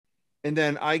And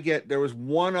then there was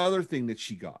one other thing that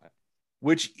she got,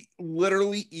 which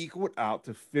literally equaled out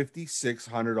to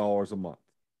 $5,600 a month.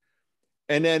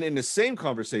 And then in the same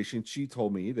conversation, she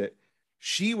told me that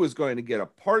she was going to get a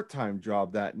part-time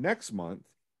job that next month,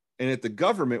 and that the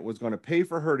government was going to pay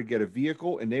for her to get a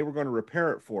vehicle and they were going to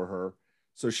repair it for her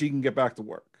so she can get back to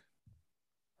work.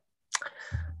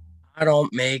 I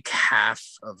don't make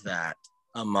half of that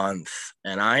a month,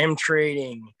 and I am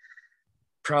trading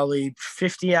probably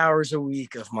 50 hours a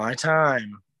week of my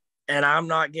time, and I'm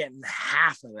not getting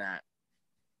half of that.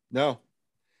 No.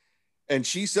 And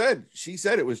she said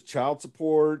it was child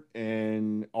support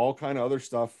and all kind of other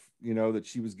stuff, that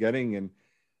she was getting. And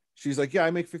she's like, yeah,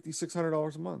 I make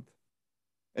 $5,600 a month.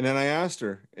 And then I asked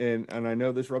her, and I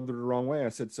know this rubbed her the wrong way. I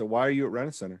said, so why are you at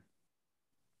Rent-A-Center?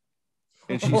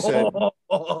 And she said,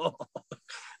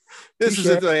 this is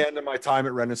at the end of my time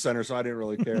at Rent-A-Center, so I didn't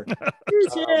really care.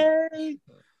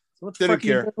 What the fuck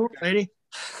care, lady?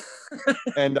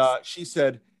 And she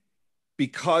said,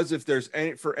 because if there's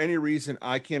for any reason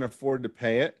I can't afford to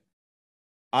pay it,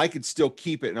 I could still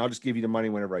keep it, and I'll just give you the money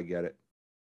whenever I get it.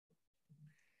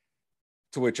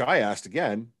 To which I asked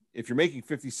again, if you're making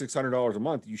 $5,600 a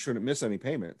month, you shouldn't miss any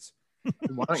payments.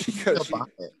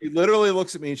 She literally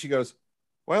looks at me and she goes,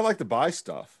 well, I like to buy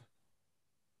stuff.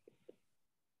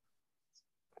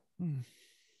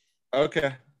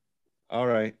 Okay. All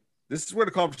right. This is where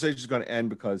the conversation is going to end,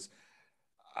 because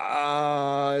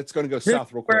it's going to go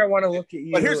south real quick. Where I want to look at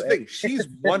you. But here's the thing. She's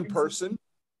one person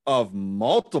of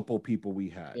multiple people we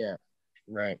had. Yeah.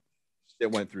 Right.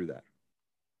 That went through that.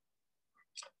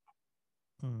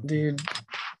 Dude.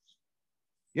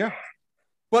 Yeah.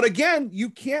 But again,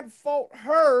 you can't fault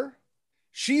her.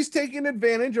 She's taking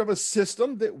advantage of a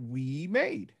system that we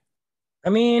made. I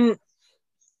mean,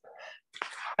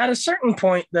 at a certain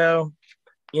point, though,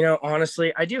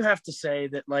 honestly, I do have to say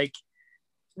that, like,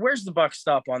 where's the buck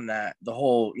stop on that? The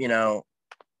whole,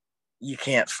 you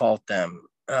can't fault them.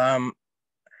 Hold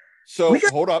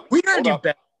up. We got to do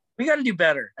better. We got to do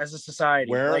better as a society.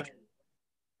 Where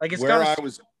it's where I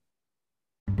was.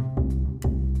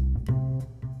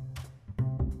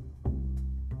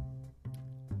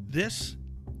 This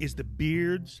is the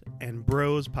Beards and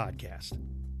Bros podcast.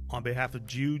 On behalf of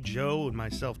Jude, Joe, and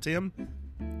myself, Tim,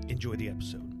 enjoy the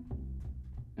episode.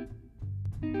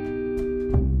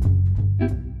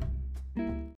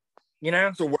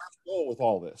 So where's the goal with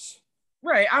all this?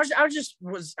 Right. I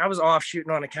was off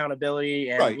shooting on accountability,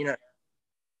 and right.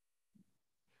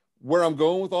 Where I'm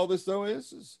going with all this, though,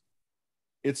 is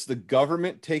it's the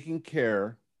government taking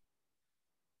care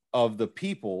of the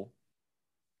people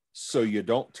so you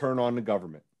don't turn on the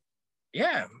government.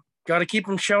 Yeah. Got to keep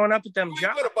them showing up at them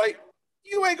jobs.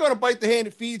 You ain't going to bite the hand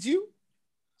that feeds you.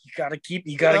 You got to give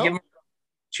them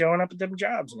showing up at them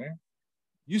jobs, man.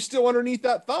 You still underneath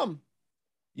that thumb.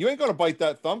 You ain't going to bite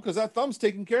that thumb because that thumb's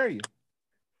taking care of you.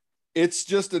 It's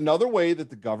just another way that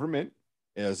the government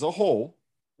as a whole.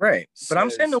 Right. But I'm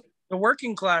saying the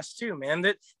working class too, man,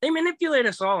 that they manipulate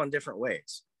us all in different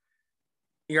ways.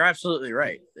 You're absolutely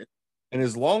right. And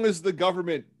as long as the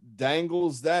government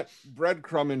dangles that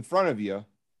breadcrumb in front of you,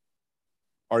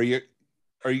 are you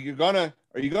gonna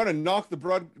knock the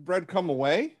breadcrumb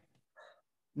away?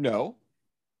 No.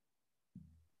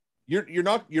 You're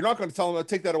not going to tell them,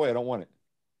 take that away. I don't want it.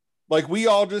 Like we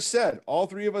all just said, all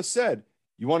three of us said,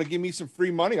 you want to give me some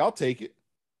free money? I'll take it.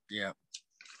 Yeah.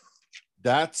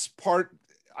 That's part.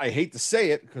 I hate to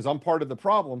say it because I'm part of the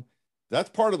problem. That's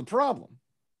part of the problem.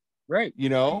 Right.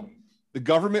 The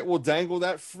government will dangle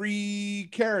that free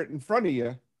carrot in front of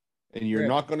you and you're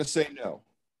not going to say no.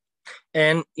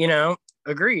 And,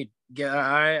 agreed. Yeah,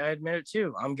 I admit it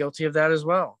too. I'm guilty of that as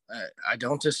well. I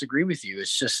don't disagree with you.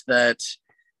 It's just that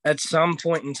at some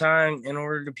point in time, in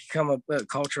order to become a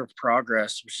culture of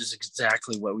progress, which is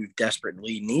exactly what we've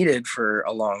desperately needed for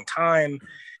a long time,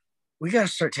 we got to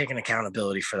start taking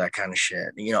accountability for that kind of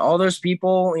shit. All those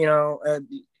people,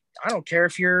 I don't care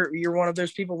if you're one of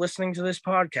those people listening to this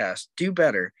podcast, do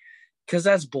better, because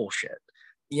that's bullshit.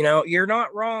 You're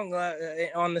not wrong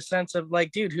on the sense of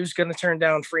like, dude, who's going to turn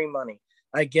down free money?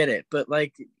 I get it. But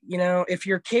like, if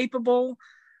you're capable,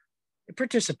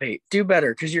 participate, do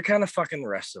better, because you're kind of fucking the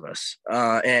rest of us.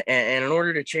 And in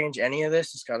order to change any of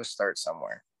this, it's got to start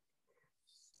somewhere.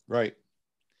 Right.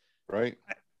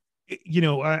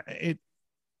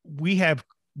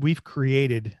 We've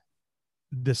created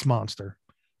this monster,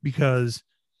 because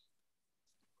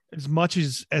as much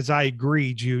as I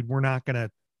agree, Jude, we're not going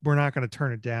to we're not going to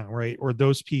turn it down, right? Or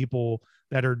those people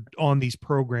that are on these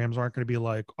programs aren't going to be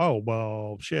like, oh,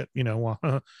 well, shit,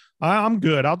 I'm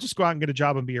good. I'll just go out and get a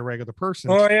job and be a regular person.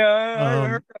 Oh yeah, I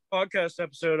heard that podcast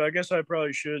episode. I guess I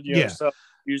probably should, stop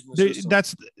using the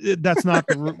system. That's not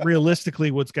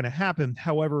realistically what's going to happen.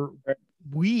 However,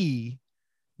 we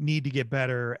need to get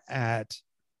better at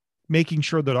making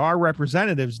sure that our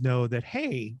representatives know that,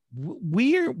 hey,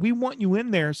 we want you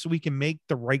in there so we can make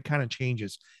the right kind of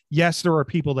changes. Yes, there are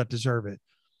people that deserve it,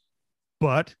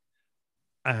 but,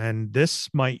 and this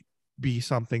might be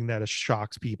something that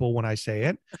shocks people when I say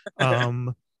it.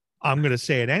 I'm going to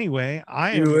say it anyway.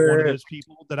 I am one of those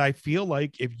people that I feel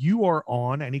like if you are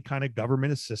on any kind of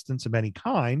government assistance of any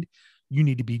kind, you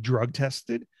need to be drug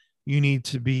tested. You need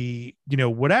to be,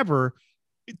 whatever,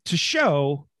 to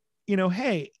show,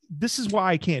 hey, this is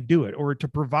why I can't do it, or to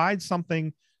provide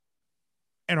something.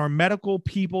 And our medical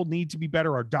people need to be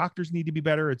better. Our doctors need to be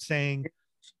better at saying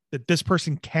that this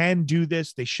person can do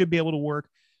this. They should be able to work.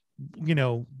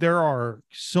 There are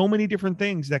so many different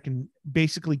things that can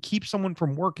basically keep someone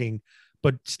from working,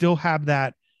 but still have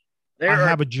that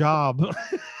have a job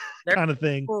kind of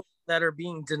thing. People that are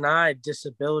being denied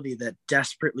disability that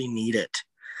desperately need it.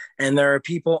 And there are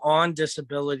people on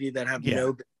disability that have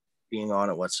no being on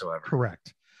it whatsoever.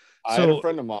 Correct. I had a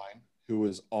friend of mine who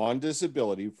was on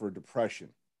disability for depression.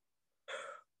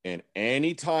 And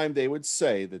anytime they would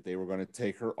say that they were going to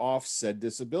take her off said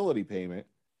disability payment,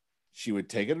 she would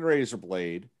take a razor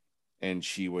blade and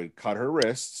she would cut her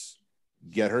wrists,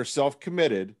 get herself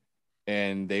committed,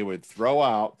 and they would throw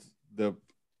out the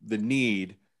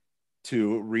need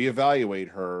to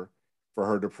reevaluate her for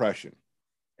her depression.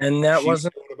 And that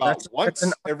wasn't about once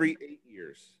every 8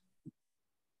 years.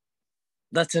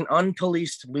 That's an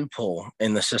unpoliced loophole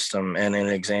in the system and an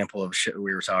example of shit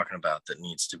we were talking about that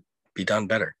needs to be done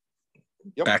better.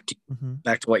 Yep.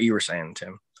 Back to what you were saying,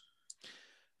 Tim.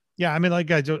 Yeah, I mean, like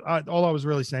all I was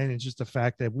really saying is just the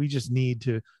fact that we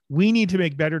need to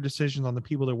make better decisions on the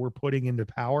people that we're putting into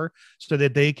power so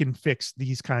that they can fix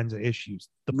these kinds of issues.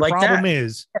 The problem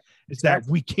is that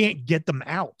we can't get them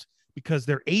out because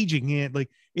they're aging in. Like,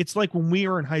 it's like when we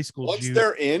were in high school. Once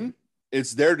they're in,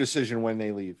 it's their decision when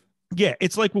they leave. Yeah,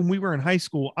 it's like when we were in high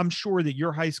school. I'm sure that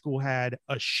your high school had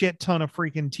a shit ton of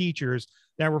freaking teachers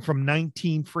that were from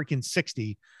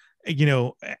 1960,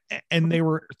 and they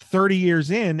were 30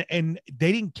 years in and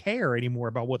they didn't care anymore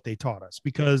about what they taught us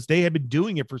because they had been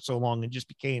doing it for so long and just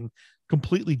became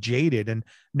completely jaded. And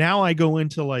now I go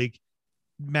into like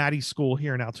Maddie's school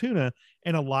here in Altoona,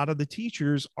 and a lot of the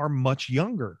teachers are much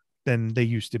younger than they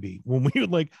used to be. When we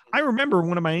would I remember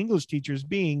one of my English teachers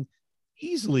being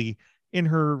easily in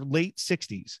her late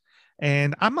 60s.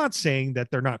 And I'm not saying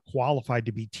that they're not qualified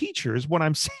to be teachers. What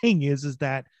I'm saying is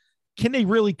that can they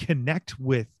really connect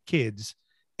with kids?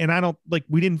 And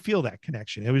we didn't feel that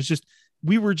connection. It was just,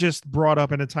 we were just brought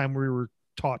up in a time where we were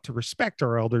taught to respect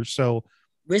our elders. So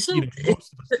that's what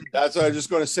I was just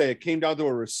going to say. It came down to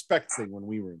a respect thing when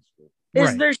we were in school.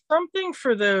 Is there something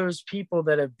for those people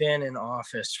that have been in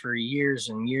office for years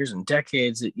and years and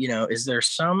decades that, is there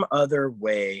some other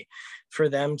way for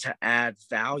them to add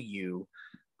value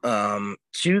to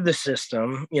the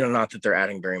system? Not that they're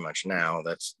adding very much now,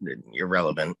 that's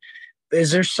irrelevant.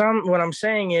 Is there what I'm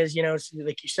saying is, it's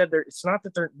like you said, it's not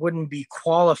that they wouldn't be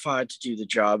qualified to do the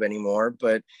job anymore,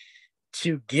 but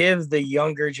to give the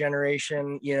younger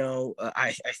generation,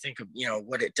 I think of,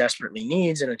 what it desperately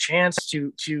needs and a chance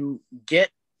to get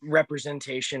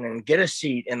representation and get a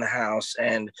seat in the House.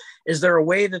 And is there a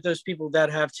way that those people that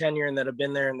have tenure and that have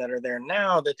been there and that are there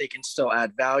now, that they can still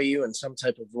add value in some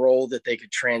type of role that they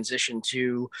could transition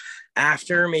to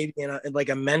after, maybe in a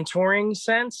mentoring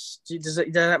sense? Does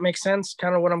that make sense?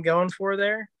 Kind of what I'm going for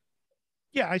there?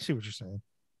 Yeah, I see what you're saying.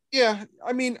 Yeah.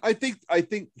 I mean, I think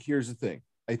here's the thing.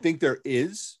 I think there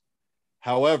is.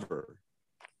 However,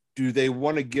 do they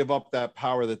want to give up that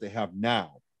power that they have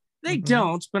now? They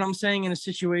don't, but I'm saying in a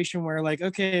situation where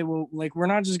okay, well, we're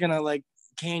not just going to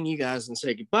can you guys and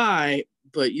say goodbye,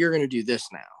 but you're going to do this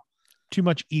now. Too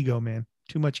much ego, man.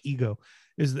 Too much ego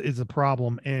is the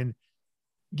problem. And,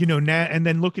 now, and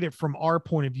then look at it from our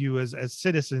point of view as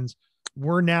citizens,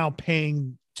 we're now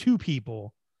paying two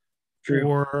people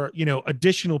or,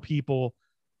 additional people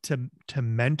to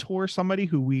mentor somebody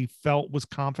who we felt was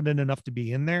confident enough to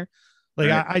be in there.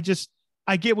 Right.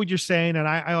 I get what you're saying. And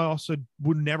I also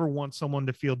would never want someone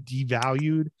to feel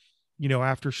devalued,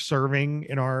 after serving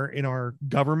in our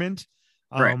government.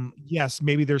 Right. Yes,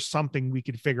 maybe there's something we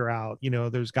could figure out,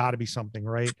 there's gotta be something,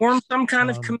 right? Form some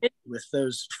kind of committee with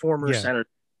those former senators,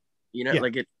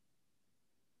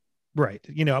 Right.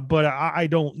 But I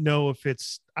don't know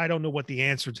I don't know what the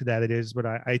answer to that is, but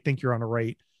I think you're on the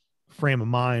right frame of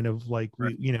mind of like,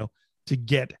 to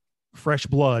get fresh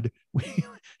blood.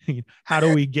 How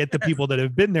do we get the people that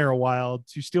have been there a while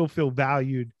to still feel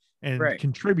valued and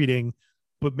contributing,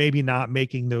 but maybe not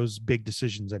making those big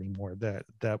decisions anymore that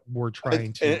we're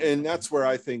trying to. And that's where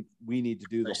I think we need to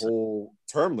do the whole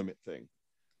term limit thing,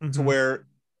 to where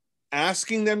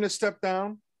asking them to step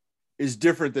down is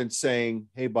different than saying,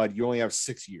 hey, bud, you only have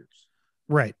 6 years.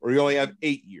 Right. Or you only have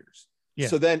 8 years. Yeah.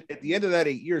 So then at the end of that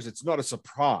 8 years, it's not a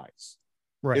surprise.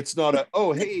 Right. It's not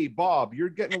oh, hey, Bob, you're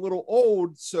getting a little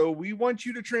old, so we want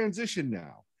you to transition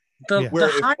now. If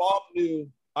Bob knew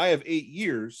I have 8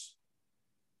 years,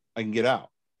 I can get out.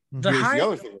 Here's the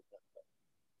other thing.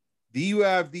 Do you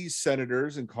have these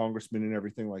senators and congressmen and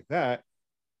everything like that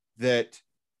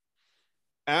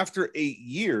after 8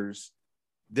 years,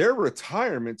 their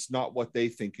retirement's not what they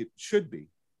think it should be?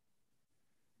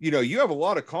 You have a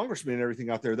lot of congressmen and everything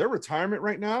out there. Their retirement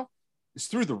right now is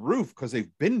through the roof because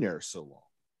they've been there so long.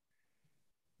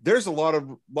 There's a lot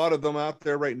of them out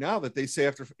there right now that they say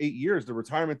after 8 years, the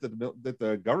retirement that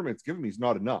the government's giving me is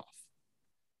not enough.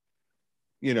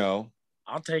 I'll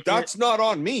take that's not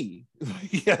on me.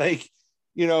 If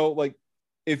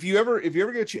you ever get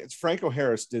a chance, Franco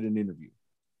Harris did an interview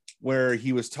where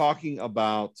he was talking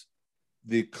about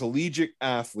the collegiate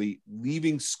athlete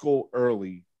leaving school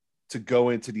early to go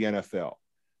into the NFL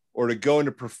or to go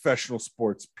into professional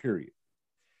sports, period.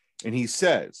 And he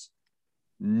says,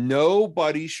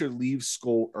 nobody should leave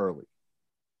school early.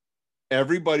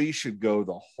 Everybody should go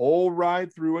the whole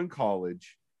ride through in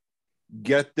college,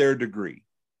 get their degree.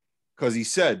 Because he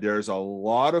said there's a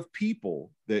lot of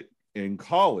people that in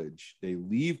college, they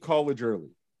leave college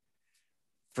early,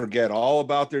 forget all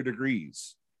about their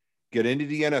degrees, get into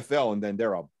the NFL, and then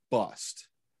they're a bust.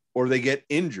 Or they get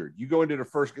injured. You go into the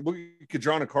first, look at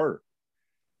Kadrona Carter.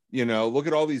 Look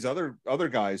at all these other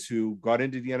guys who got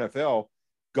into the NFL,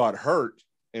 got hurt,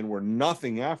 and were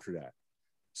nothing after that.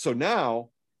 So now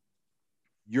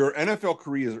your NFL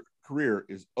career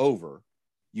is over.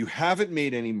 You haven't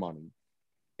made any money,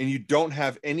 and you don't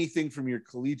have anything from your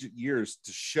collegiate years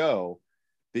to show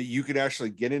that you could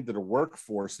actually get into the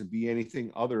workforce and be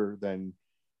anything other than,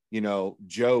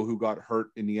 Joe who got hurt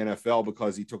in the NFL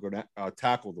because he took a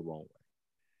tackle the wrong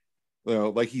way.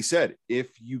 Like he said, if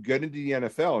you get into the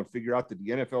NFL and figure out that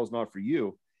the NFL is not for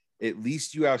you, at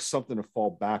least you have something to fall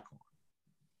back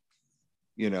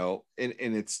on.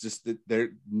 And it's just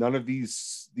that none of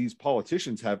these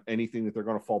politicians have anything that they're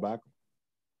going to fall back on.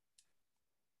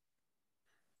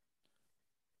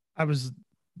 I was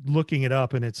looking it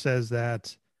up, and it says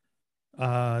that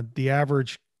the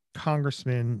average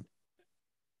congressman,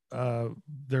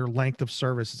 their length of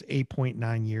service is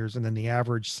 8.9 years, and then the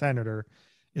average senator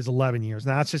is 11 years.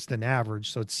 Now that's just an average,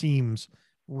 so it seems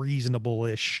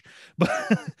reasonable-ish,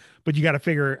 but you got to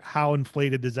figure how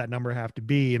inflated does that number have to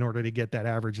be in order to get that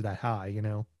average that high,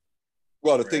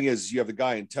 Well, the thing is, you have the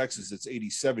guy in Texas that's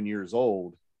 87 years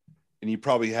old, and you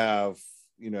probably have,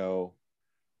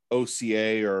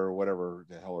 OCA or whatever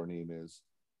the hell her name is,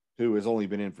 who has only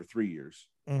been in for 3 years.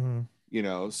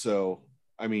 So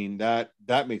I mean, that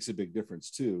makes a big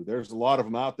difference too. There's a lot of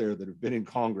them out there that have been in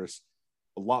Congress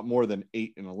a lot more than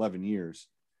 8 and 11 years.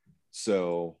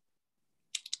 So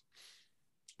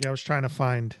yeah, I was trying to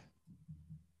find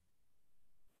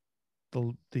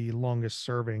the longest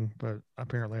serving, but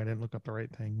apparently I didn't look up the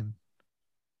right thing.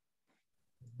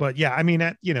 But yeah, I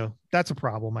mean, that's a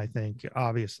problem, I think,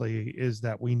 obviously, is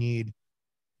that we need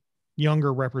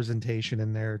younger representation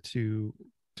in there to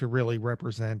really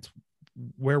represent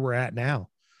where we're at now.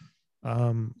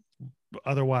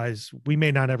 Otherwise, we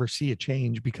may not ever see a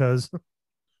change because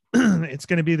it's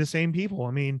going to be the same people.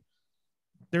 I mean,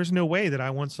 there's no way that I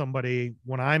want somebody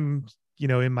when I'm,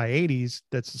 in my 80s,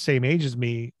 that's the same age as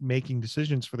me, making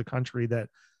decisions for the country that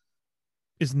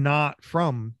is not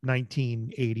from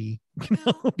 1980,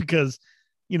 because,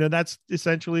 that's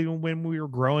essentially when we were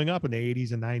growing up in the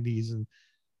 80s and 90s. And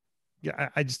yeah,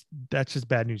 that's just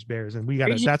bad news bears. And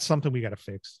that's something we got to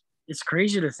fix. It's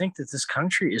crazy to think that this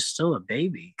country is still a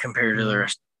baby compared to the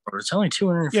rest of the world. It's only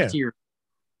 250 years.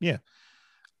 Yeah.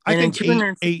 I think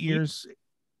 8 years.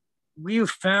 We've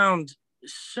found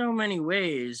so many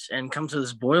ways and come to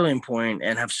this boiling point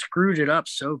and have screwed it up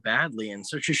so badly in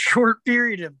such a short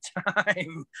period of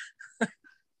time.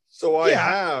 So I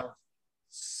have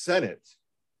Senate,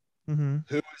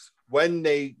 who's when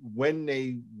they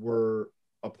were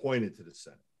appointed to the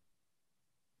Senate.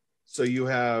 So you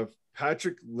have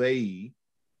Patrick Leahy,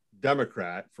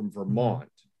 Democrat from Vermont,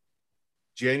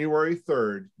 January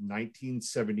 3rd,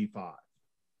 1975.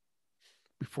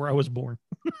 Before I was born.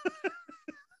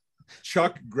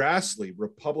 Chuck Grassley,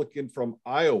 Republican from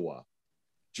Iowa,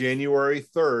 January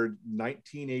 3rd,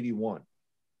 1981.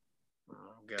 Oh,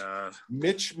 God.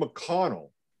 Mitch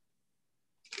McConnell,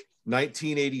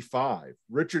 1985.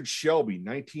 Richard Shelby,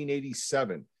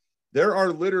 1987. There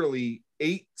are literally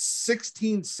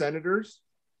 16 senators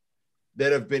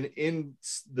that have been in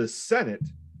the Senate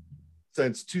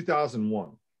since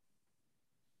 2001.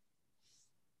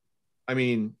 I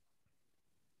mean,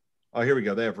 oh, here we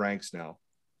go. They have ranks now.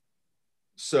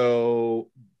 So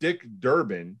Dick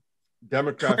Durbin,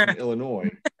 Democrat from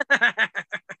Illinois.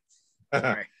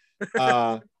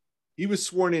 He was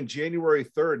sworn in January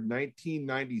 3rd,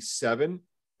 1997,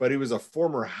 but he was a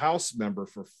former House member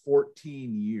for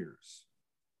 14 years.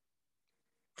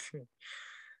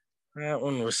 That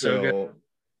one was so good.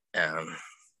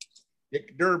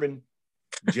 Dick Durbin.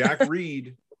 Jack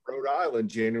Reed, Rhode Island,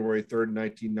 January 3rd,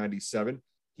 1997.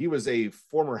 He was a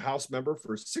former House member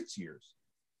for 6 years.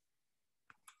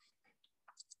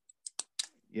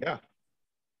 Yeah.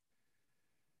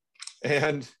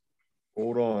 And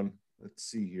hold on. Let's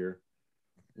see here.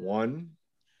 1,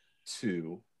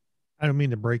 2. I don't mean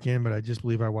to break in, but I just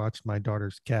believe I watched my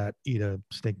daughter's cat eat a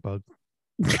stink bug.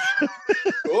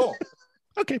 Cool.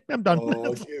 Okay, I'm done.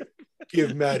 Oh,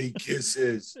 give Maddie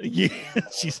kisses. Yeah,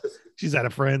 she's out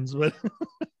of friends, but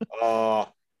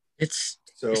it's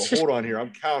hold on here.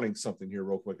 I'm counting something here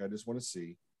real quick. I just want to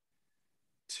see.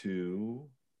 2,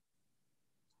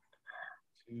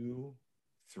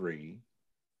 3.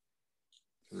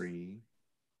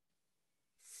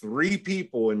 3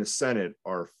 people in the Senate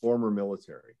are former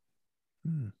military.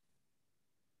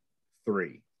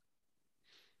 3.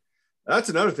 That's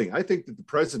another thing. I think that the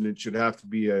president should have to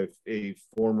be a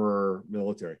former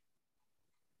military.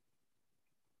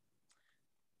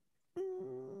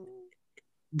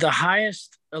 The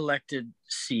highest elected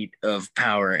seat of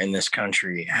power in this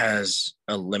country has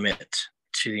a limit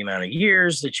to the amount of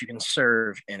years that you can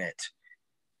serve in it.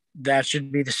 That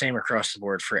should be the same across the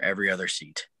board for every other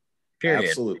seat. Period.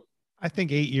 Absolutely. I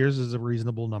think 8 years is a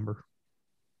reasonable number.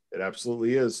 It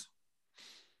absolutely is.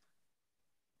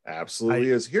 Absolutely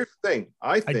is. Here's the thing.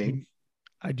 I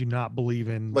do not believe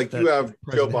in, like, you have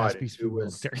Joe Biden, who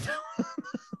was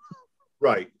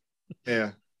right.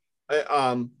 Yeah.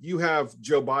 You have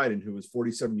Joe Biden, who was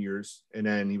 47 years, and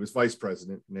then he was vice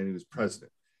president, and then he was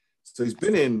president. So he's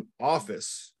been in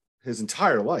office his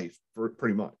entire life, for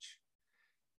pretty much.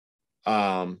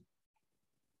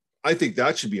 I think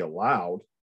that should be allowed,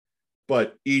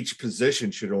 but each position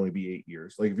should only be 8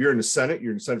 years. Like, if you're in the Senate,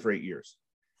 you're in the Senate for 8 years.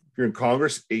 If you're in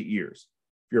Congress, 8 years.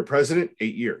 If you're a president,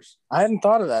 8 years. I hadn't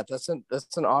thought of that. That's an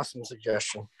awesome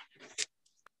suggestion.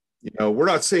 You know, we're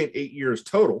not saying 8 years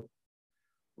total.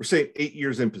 We're saying 8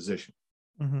 years in position.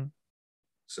 Mm-hmm.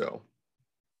 So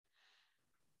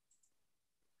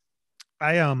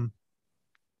I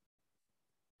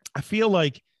feel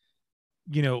like,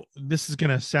 you know, this is going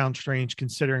to sound strange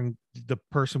considering the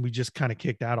person we just kind of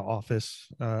kicked out of office.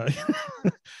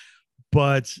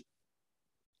 But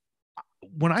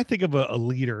when I think of a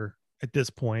leader at this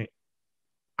point,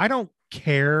 I don't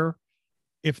care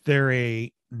if they're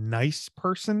a nice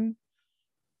person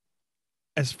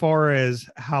as far as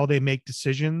how they make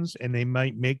decisions, and they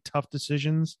might make tough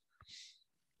decisions.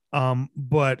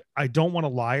 But I don't want a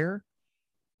liar,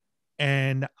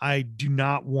 and I do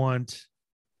not want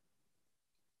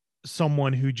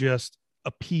someone who just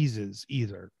appeases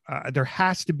either. There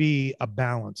has to be a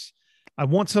balance. I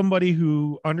want somebody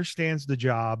who understands the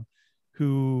job,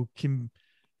 who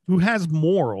has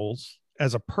morals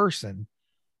as a person,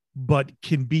 but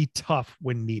can be tough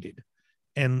when needed,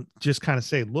 and just kind of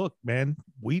say, look, man,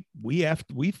 we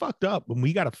fucked up and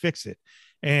we got to fix it.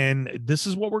 And this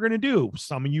is what we're going to do.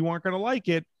 Some of you aren't going to like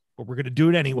it, but we're going to do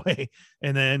it anyway.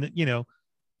 And then, you know,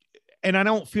 and I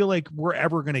don't feel like we're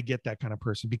ever going to get that kind of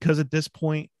person, because at this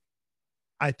point,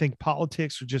 I think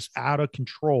politics are just out of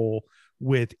control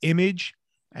with image.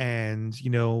 And, you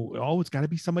know, it's got to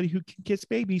be somebody who can kiss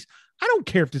babies. I don't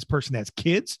care if this person has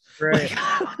kids. Right. Like,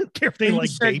 I don't care if they like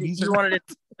babies. You wanted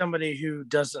somebody who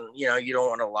doesn't, you know, you don't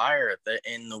want a liar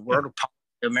in the world of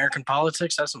American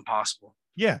politics. That's impossible.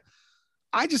 Yeah.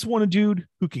 I just want a dude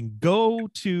who can go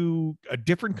to a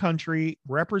different country,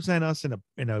 represent us in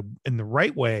the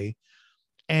right way,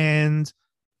 and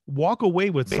walk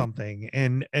away with something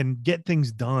and get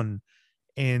things done,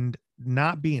 and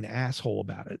not be an asshole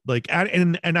about it. Like,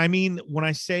 and I mean, when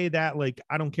I say that, like,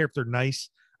 I don't care if they're nice.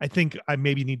 I think I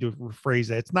maybe need to rephrase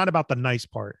that. It's not about the nice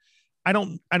part. I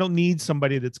don't need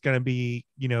somebody that's going to be,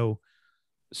 you know,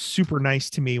 super nice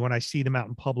to me when I see them out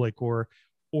in public, or,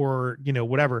 you know,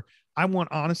 whatever. I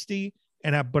want honesty,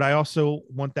 but I also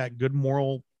want that good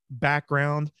moral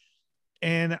background,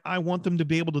 and I want them to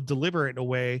be able to deliver it in a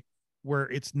way where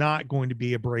it's not going to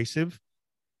be abrasive,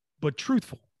 but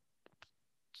truthful,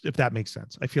 if that makes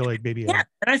sense. I feel like maybe, yeah.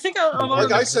 And I think a lot like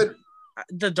of I said,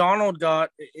 the Donald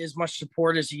got as much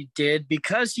support as he did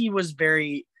because he was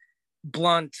very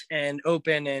blunt and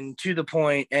open and to the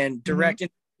point and direct. Mhm.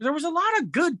 And there was a lot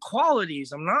of good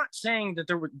qualities. I'm not saying that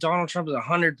Donald Trump is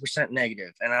 100%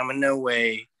 negative, and I'm in no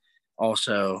way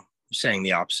also saying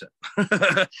the opposite.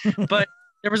 But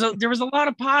there was a lot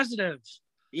of positives,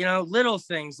 little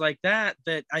things like that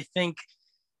I think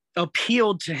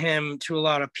appealed to him, to a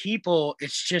lot of people.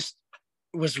 It's just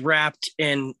was wrapped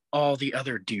in all the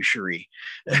other douchery.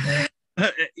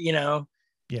 Yeah.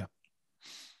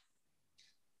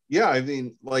 Yeah, I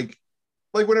mean, like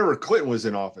whenever Clinton was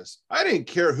in office, I didn't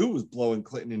care who was blowing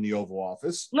Clinton in the Oval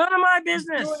Office. None of my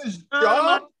business. Doing his None job. of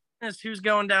my business who's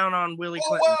going down on Willie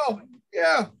Clinton. Well,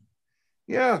 yeah.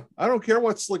 I don't care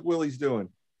what Slick Willie's doing.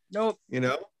 Nope.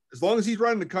 As long as he's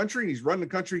running the country and he's running the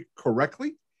country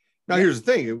correctly. Now, here's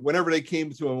the thing: whenever they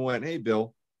came to him and went, "Hey,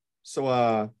 Bill,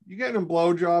 so you getting a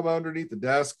blowjob underneath the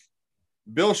desk?"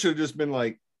 Bill should have just been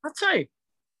like, I'll tell you.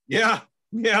 Yeah,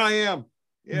 I am.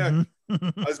 Yeah. Mhm.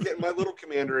 I was getting my little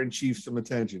commander in chief some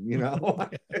attention,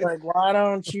 Like, why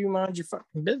don't you mind your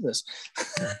fucking business?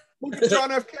 Look at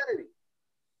John F. Kennedy.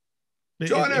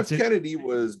 John F. Kennedy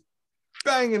was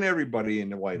banging everybody in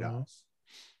the White House.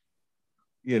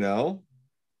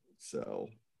 So.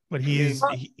 But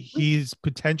he's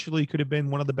potentially could have been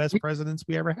one of the best presidents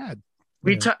we ever had.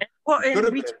 I think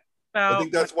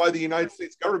that's why the United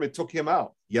States government took him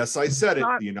out. Yes, I said it.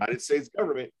 The United States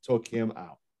government took him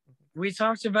out. We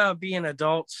talked about being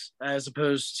adults as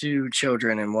opposed to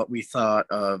children and what we thought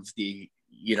of the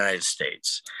United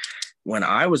States. When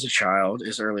I was a child,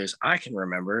 as early as I can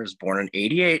remember, I was born in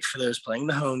 '88 for those playing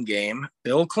the home game.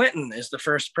 Bill Clinton is the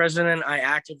first president I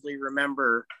actively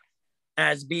remember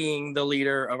as being the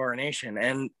leader of our nation.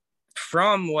 And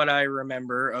from what I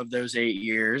remember of those 8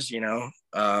 years, in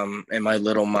my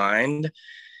little mind,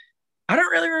 I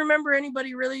don't really remember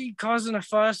anybody really causing a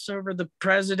fuss over the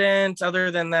president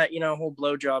other than that, whole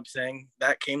blowjob thing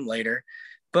that came later.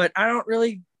 But I don't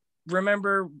really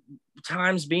remember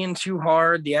times being too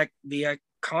hard. The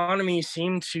economy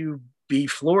seemed to be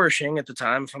flourishing at the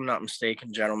time, if I'm not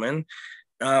mistaken, gentlemen.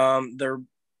 There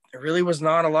really was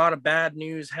not a lot of bad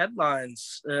news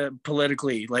headlines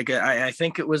politically. Like I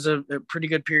think it was a pretty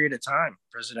good period of time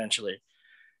presidentially,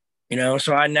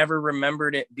 so I never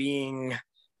remembered it being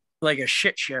like a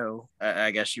shit show,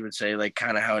 I guess you would say, like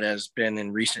kind of how it has been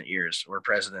in recent years or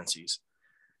presidencies.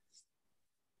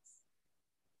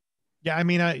 Yeah, I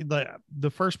mean,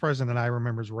 the first president I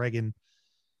remember is Reagan.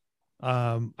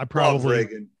 I probably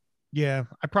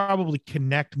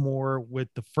connect more with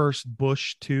the first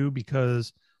Bush too,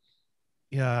 because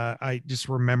I just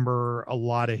remember a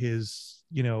lot of his,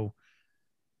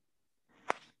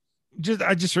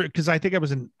 because I think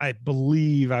I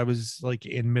believe I was like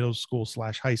in middle school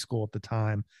 / high school at the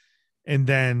time. And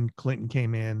then Clinton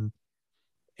came in,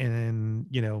 and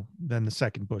then the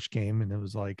second Bush came, and it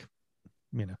was like,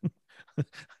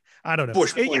 I don't know.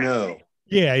 Bush 0.0.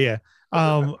 Yeah.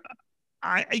 Don't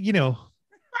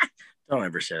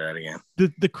ever say that again.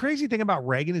 The crazy thing about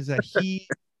Reagan is that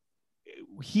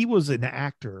he was an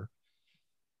actor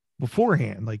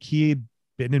beforehand. Like, he had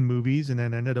been in movies and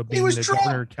then ended up being the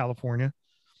governor of California.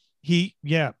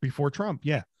 Before Trump.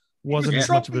 Wasn't as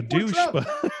much of a douche, but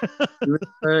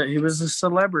he was a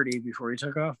celebrity before he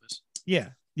took office. Yeah.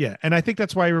 And I think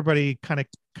that's why everybody kind of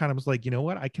was like, you know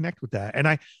what? I connect with that. And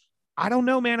I don't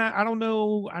know, man. I don't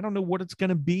know what it's going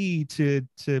to be to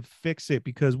fix it,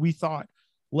 because we thought,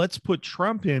 let's put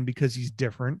Trump in because he's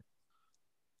different.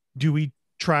 Do we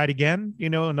try it again?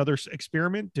 Another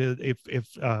experiment. If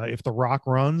The Rock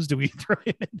runs, do we throw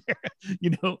him in there?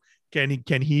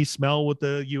 Can he smell what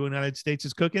the United States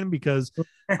is cooking? Because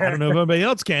I don't know if anybody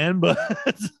else can, but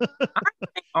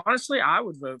honestly, I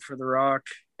would vote for The Rock.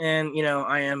 And,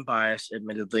 I am biased,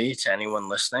 admittedly, to anyone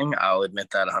listening. I'll admit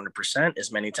that 100%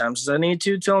 as many times as I need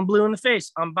to till I'm blue in the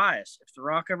face. I'm biased. If The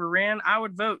Rock ever ran, I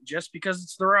would vote just because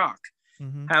it's The Rock.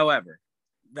 Mm-hmm. However,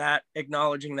 that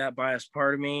acknowledging that biased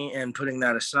part of me and putting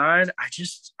that aside, I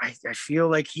feel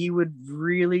like he would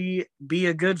really be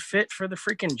a good fit for the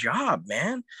freaking job,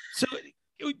 man. So,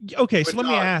 okay. So let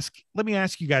me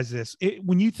ask you guys this.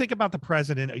 When you think about the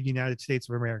president of the United States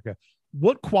of America,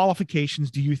 what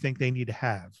qualifications do you think they need to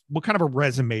have? What kind of a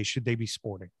resume should they be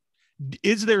sporting?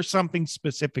 Is there something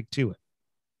specific to it?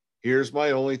 Here's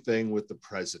my only thing with the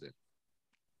president.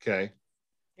 Okay. I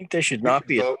think they should not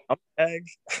be a scumbag.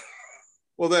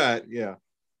 Well,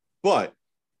 but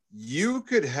you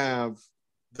could have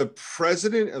the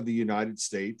president of the United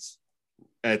States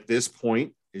at this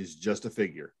point is just a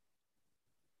figure.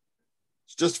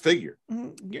 It's just a figure.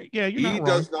 Yeah, you're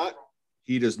not wrong.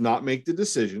 He does not make the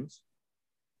decisions.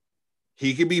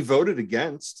 He can be voted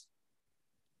against.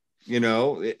 You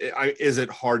know, is it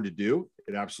hard to do?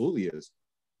 It absolutely is.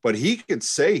 But he could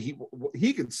say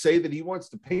that he wants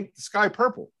to paint the sky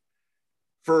purple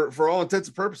for all intents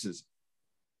and purposes.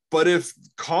 But if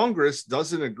Congress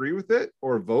doesn't agree with it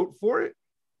or vote for it,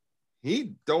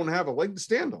 he don't have a leg to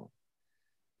stand on.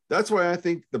 That's why I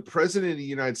think the president of the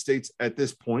United States at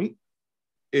this point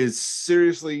is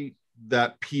seriously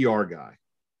that PR guy.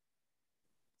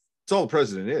 That's all the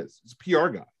president is. He's a PR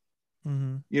guy.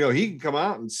 Mm-hmm. You know, he can come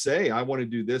out and say, I want to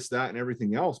do this, that, and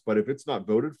everything else. But if it's not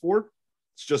voted for,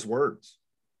 it's just words.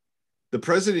 The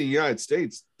president of the United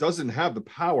States doesn't have the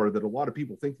power that a lot of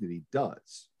people think that he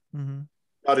does. Mm-hmm.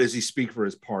 Now, does he speak for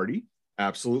his party?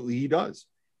 Absolutely, he does.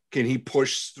 Can he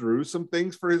push through some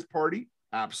things for his party?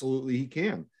 Absolutely, he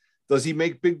can. Does he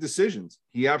make big decisions?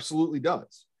 He absolutely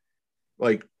does.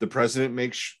 Like the president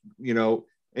makes, you know,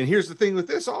 and here's the thing with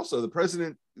this also, the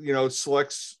president, you know,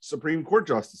 selects Supreme Court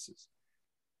justices.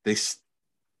 They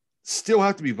still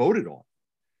have to be voted on.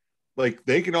 Like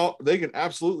they can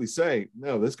absolutely say,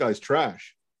 no, this guy's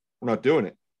trash. We're not doing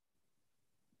it.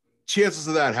 Chances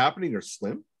of that happening are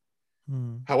slim.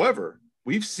 However,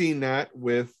 we've seen that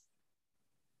with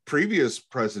previous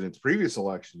presidents, previous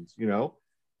elections, you know,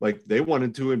 like they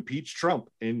wanted to impeach Trump,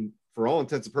 and for all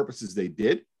intents and purposes, they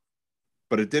did,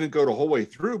 but it didn't go the whole way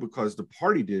through because the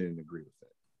party didn't agree with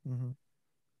it. Mm-hmm.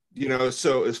 You know,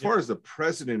 so as far as the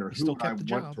president or who I want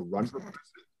to run for president,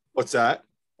 what's that?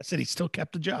 I said he still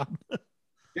kept the job.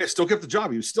 Yeah, still kept the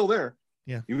job. He was still there.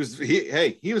 Yeah. He was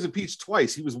impeached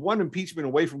twice. He was one impeachment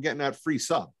away from getting that free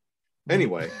sub.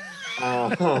 Anyway,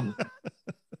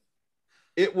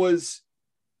 it was,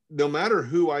 no matter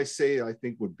who I say I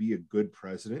think would be a good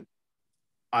president,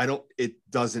 it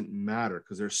doesn't matter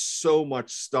because there's so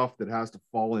much stuff that has to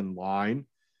fall in line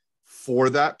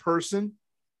for that person.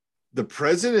 The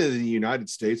president of the United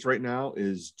States right now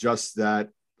is just that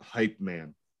hype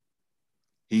man.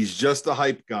 He's just a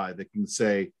hype guy that can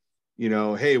say, you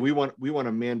know, hey, we want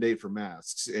a mandate for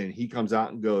masks. And he comes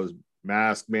out and goes,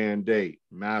 mask mandate.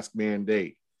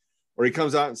 Or he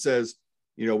comes out and says,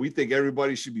 you know, we think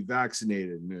everybody should be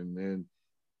vaccinated, and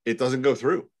it doesn't go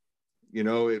through. You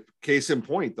know, case in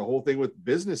point, the whole thing with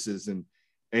businesses, and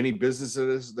any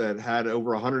businesses that had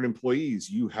over 100 employees,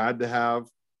 you had to have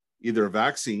either a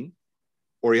vaccine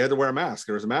or you had to wear a mask.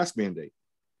 There was a mask mandate.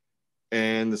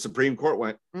 And the Supreme Court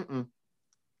went,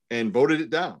 and voted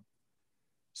it down.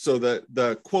 So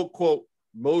the quote,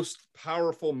 most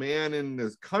powerful man in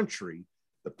the country,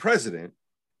 the president,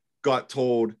 got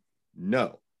told,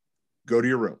 no, go to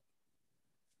your room.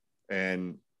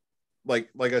 And like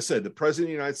I said, the president of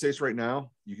the United States right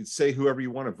now, you can say whoever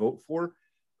you want to vote for,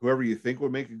 whoever you think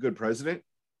would make a good president.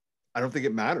 I don't think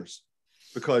it matters,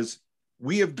 because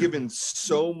we have given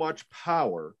so much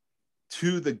power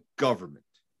to the government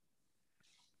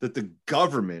that the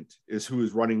government is who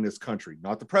is running this country,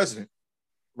 not the president.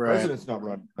 Right. The president's not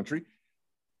running the country.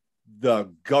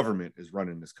 The government is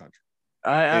running this country.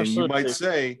 And you might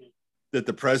say that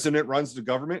the president runs the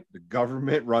government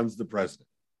runs the president.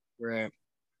 Right.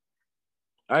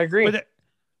 I agree.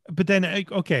 But then,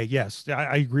 okay, yes,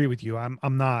 I agree with you. I'm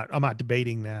not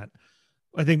debating that.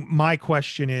 I think my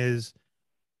question is,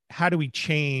 how do we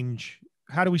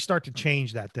start to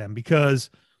change that then? Because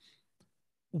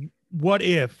what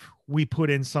if we put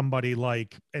in somebody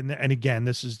like, and again,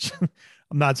 this is,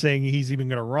 I'm not saying he's even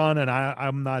going to run, and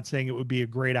I'm not saying it would be a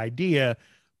great idea,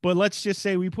 but let's just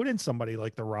say we put in somebody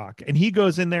like The Rock, and he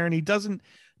goes in there and he doesn't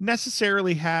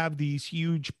necessarily have these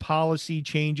huge policy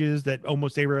changes that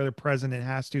almost every other president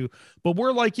has to, but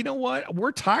we're like, you know what?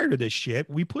 We're tired of this shit.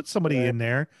 We put somebody in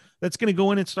there that's going to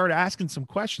go in and start asking some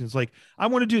questions. Like, I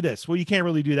want to do this. Well, you can't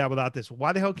really do that without this.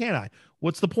 Why the hell can't I?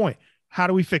 What's the point? How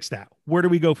do we fix that? Where do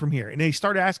we go from here? And they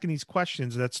start asking these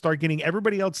questions that start getting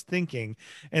everybody else thinking.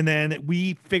 And then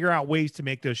we figure out ways to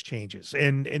make those changes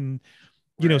and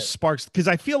you know, sparks, because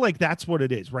I feel like that's what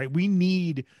it is, right? We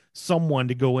need someone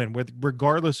to go in with,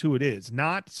 regardless who it is,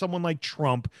 not someone like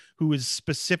Trump, who is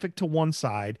specific to one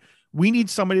side. We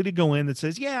need somebody to go in that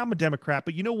says, yeah, I'm a Democrat,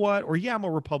 but you know what? Or yeah, I'm a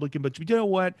Republican, but you know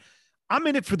what? I'm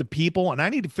in it for the people, and I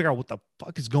need to figure out what the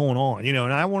fuck is going on, you know,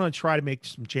 and I want to try to make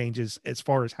some changes as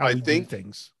far as how we do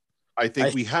things. I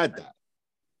think we had that.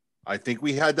 I think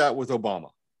we had that with Obama.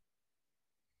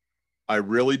 I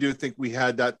really do think we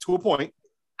had that to a point.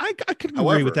 I could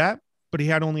agree with that, but he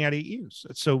had only had 8 years.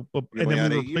 So, and then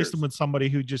we replaced him with somebody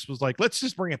who just was like, let's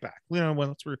just bring it back. You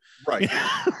know, right.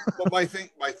 But my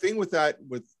thing with that,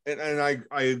 and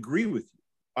I agree with you.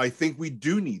 I think we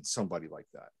do need somebody like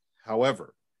that.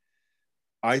 However,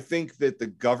 I think that the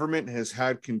government has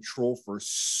had control for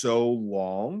so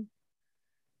long,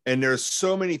 and there's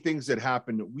so many things that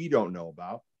happen that we don't know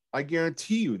about. I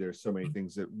guarantee you there's so many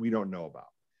things that we don't know about,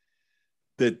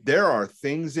 that there are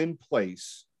things in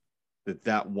place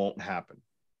that won't happen.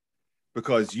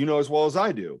 Because you know as well as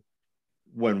I do,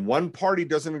 when one party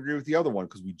doesn't agree with the other one,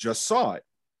 because we just saw it,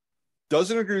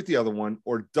 doesn't agree with the other one,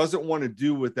 or doesn't want to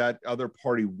do what that other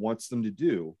party wants them to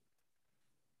do.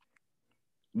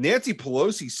 Nancy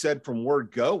Pelosi said from word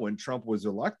go when Trump was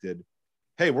elected,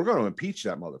 hey, we're going to impeach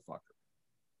that motherfucker.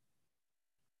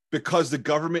 Because the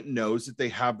government knows that they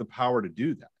have the power to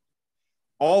do that.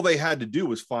 All they had to do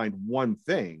was find one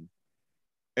thing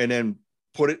and then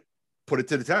put it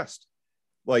to the test.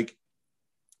 Like,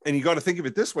 and you got to think of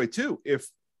it this way too. If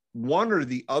one or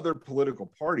the other political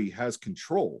party has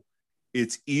control,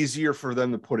 it's easier for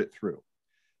them to put it through.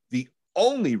 The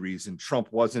only reason Trump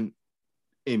wasn't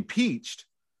impeached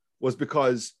was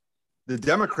because the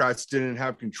Democrats didn't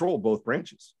have control of both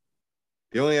branches.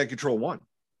 They only had control of one.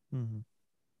 Mm-hmm.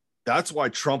 That's why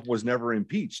Trump was never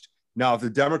impeached. Now, if the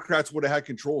Democrats would have had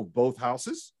control of both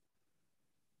houses,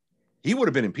 he would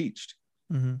have been impeached.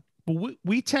 Mm-hmm. But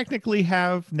we technically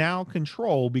have now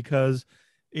control, because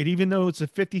even though it's a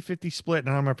 50-50 split, and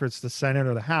I don't remember if it's the Senate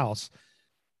or the House,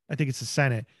 I think it's the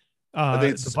Senate.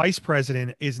 The vice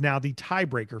president is now the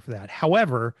tiebreaker for that.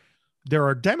 However, there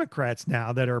are Democrats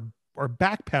now that are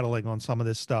backpedaling on some of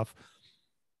this stuff.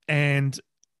 And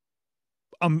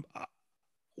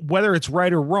whether it's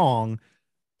right or wrong,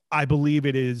 I believe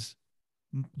it is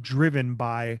driven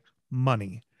by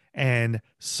money and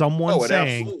someone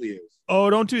saying, oh,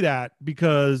 don't do that,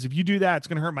 because if you do that, it's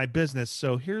going to hurt my business.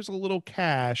 So here's a little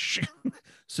cash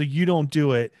so you don't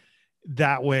do it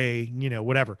that way,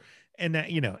 whatever. And that,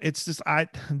 it's just,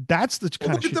 that's the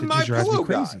kind of shit that drives me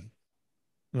crazy.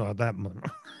 Oh, that one.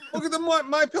 Look at the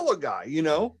My Pillow guy,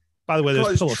 By the way,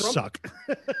 those pillows suck.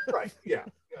 Right. Yeah.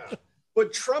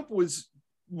 But Trump was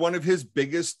one of his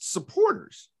biggest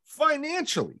supporters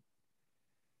financially.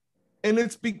 And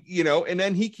and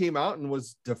then he came out and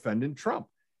was defending Trump.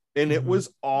 And it was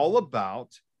all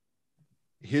about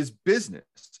his business.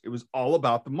 It was all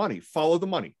about the money. Follow the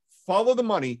money. Follow the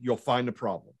money, you'll find the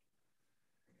problem.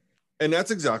 And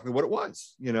that's exactly what it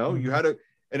was. You had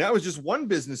and that was just one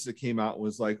business that came out and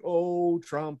was like, oh,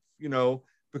 Trump,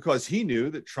 because he knew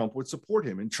that Trump would support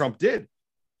him. And Trump did.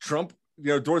 Trump,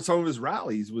 during some of his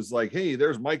rallies was like, hey,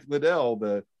 there's Mike Liddell,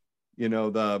 the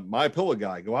My Pillow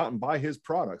guy, go out and buy his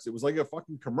products. It was like a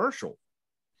fucking commercial,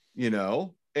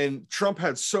 and Trump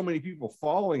had so many people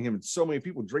following him and so many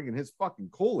people drinking his fucking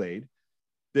Kool-Aid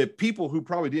that people who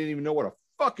probably didn't even know what a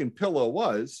fucking pillow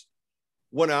was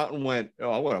went out and went, oh,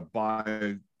 I want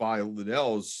to buy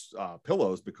Liddell's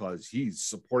pillows because he's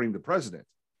supporting the president.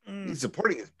 He's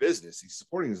supporting his business. He's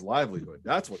supporting his livelihood.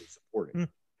 That's what he's supporting.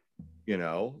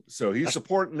 So he's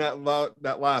supporting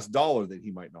that last dollar that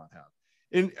he might not have.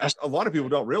 And a lot of people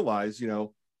don't realize,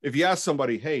 if you ask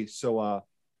somebody, hey, so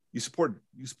you support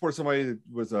somebody that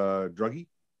was a druggie?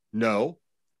 No.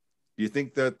 Do you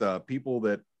think that the people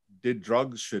that did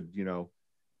drugs should,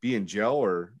 be in jail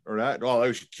or that? Oh,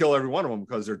 they should kill every one of them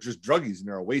because they're just druggies and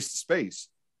they're a waste of space.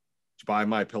 Did you buy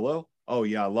My Pillow? Oh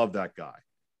yeah, I love that guy.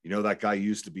 That guy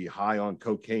used to be high on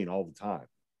cocaine all the time.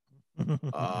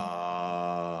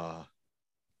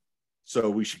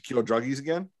 So we should kill druggies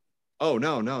again? Oh,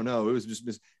 no. It was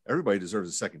just everybody deserves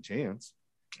a second chance.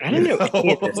 I didn't know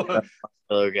any of this about the My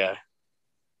Pillow guy.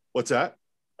 What's that?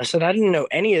 I said I didn't know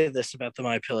any of this about the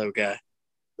My Pillow guy.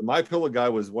 The My Pillow guy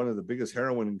was one of the biggest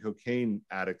heroin and cocaine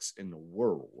addicts in the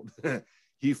world.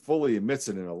 He fully admits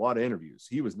it in a lot of interviews.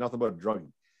 He was nothing but a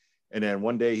druggie. And then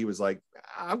one day he was like,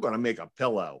 I'm going to make a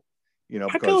pillow. My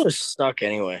pillows suck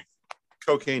anyway.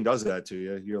 Cocaine does that to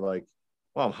you. You're like,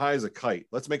 well, I'm high as a kite.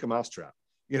 Let's make a mousetrap.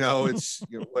 It's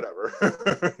whatever.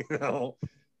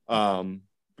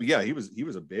 But yeah, he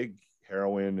was a big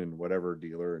heroin and whatever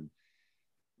dealer.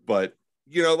 But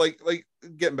like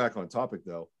getting back on topic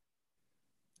though,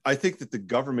 I think that the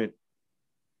government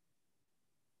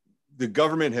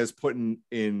has put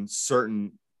in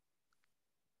certain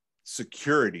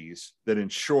securities that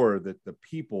ensure that the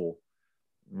people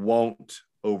won't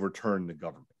overturn the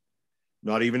government,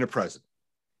 not even the president.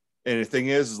 And the thing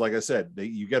is like I said,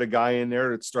 you get a guy in there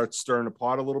that starts stirring the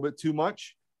pot a little bit too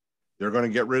much, they're going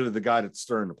to get rid of the guy that's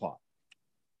stirring the pot.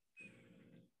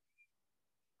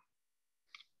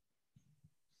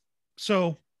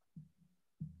 So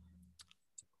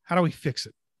how do we fix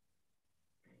it?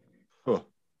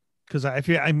 Because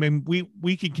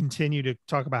we can continue to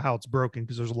talk about how it's broken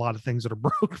because there's a lot of things that are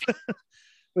broken.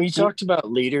 Well, you talked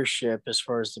about leadership as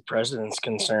far as the president's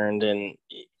concerned, and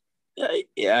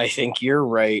Yeah, I think you're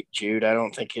right, Jude. I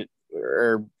don't think it,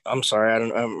 or I'm sorry, I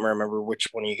don't remember which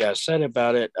one of you guys said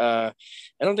about it. I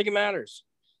don't think it matters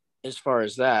as far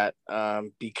as that,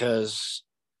 because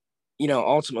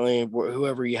ultimately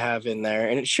whoever you have in there,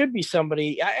 and it should be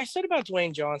somebody. I said about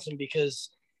Dwayne Johnson because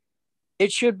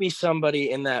it should be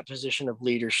somebody in that position of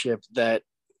leadership that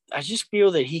I just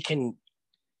feel that he can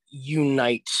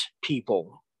unite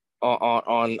people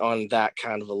on that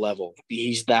kind of a level.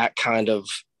 He's that kind of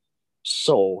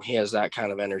soul. He has that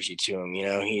kind of energy to him.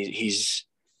 He's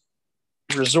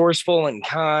resourceful and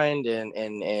kind,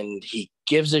 and he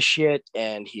gives a shit,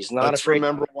 and he's not Let's afraid.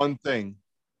 remember one thing: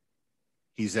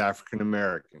 he's African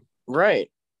American.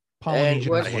 Right.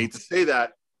 Polynesian. I hate to say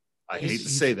that.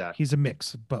 He's a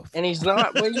mix of both. And he's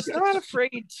not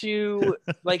afraid to,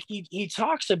 like, he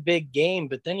talks a big game,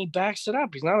 but then he backs it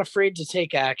up. He's not afraid to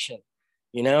take action,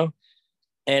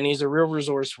 and he's a real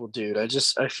resourceful dude. I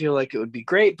feel like it would be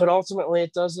great, but ultimately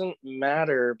it doesn't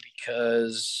matter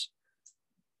because,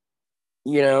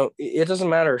 it doesn't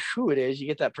matter who it is. You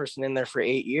get that person in there for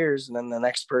 8 years, and then the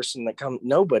next person that comes,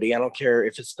 nobody, I don't care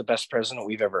if it's the best president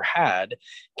we've ever had,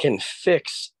 can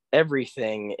fix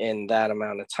everything in that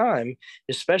amount of time,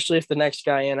 especially if the next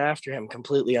guy in after him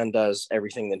completely undoes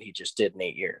everything that he just did in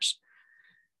 8 years.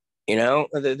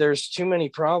 There's too many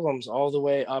problems all the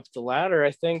way up the ladder,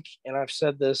 I think, and I've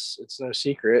said this, it's no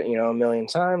secret, a million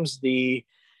times. The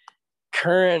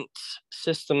current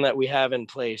system that we have in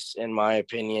place, in my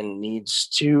opinion, needs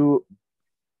to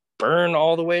burn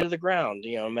all the way to the ground,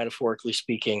 metaphorically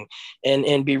speaking,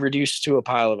 and be reduced to a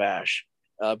pile of ash.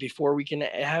 Before we can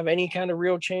have any kind of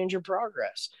real change or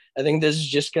progress. I think this is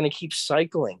just going to keep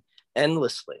cycling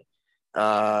endlessly.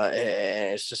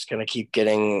 And it's just going to keep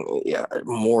getting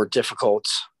more difficult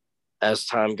as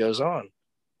time goes on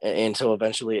until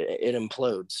eventually it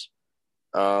implodes.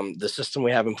 The system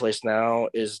we have in place now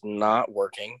is not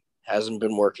working, hasn't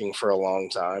been working for a long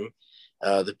time.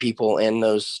 The people in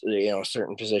those,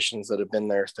 certain positions that have been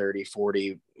there 30,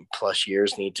 40 plus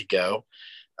years need to go.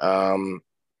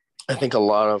 I think a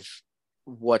lot of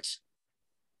what's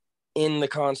in the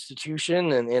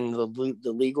Constitution and in the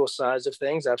legal sides of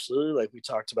things, absolutely, like we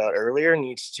talked about earlier,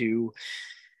 needs to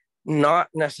not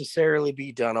necessarily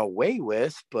be done away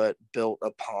with, but built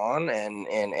upon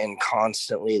and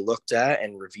constantly looked at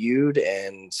and reviewed.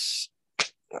 And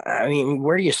I mean,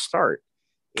 where do you start?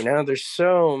 There's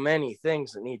so many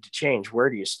things that need to change.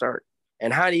 Where do you start?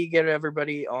 And how do you get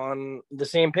everybody on the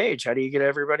same page? How do you get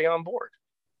everybody on board?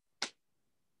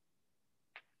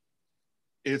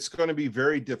 It's going to be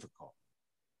very difficult.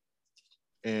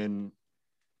 And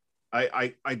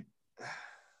I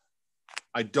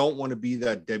don't want to be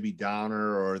that Debbie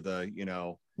Downer or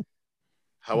the,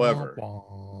 however,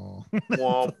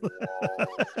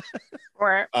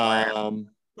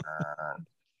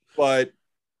 but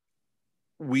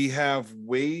we have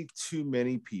way too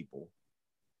many people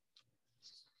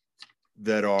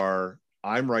that are,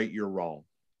 I'm right, you're wrong.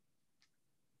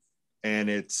 And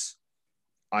it's,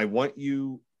 I want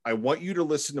you to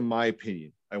listen to my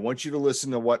opinion. I want you to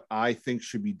listen to what I think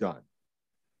should be done.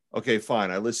 Okay,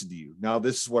 fine. I listened to you. Now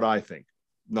this is what I think.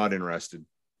 Not interested.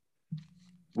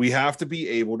 We have to be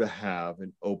able to have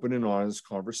an open and honest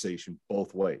conversation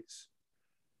both ways.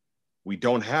 We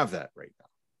don't have that right now.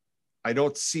 I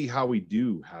don't see how we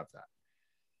do have that.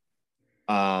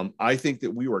 I think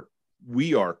that we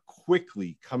are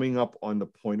quickly coming up on the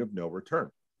point of no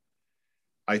return.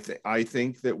 I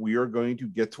think that we are going to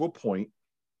get to a point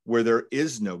where there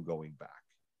is no going back.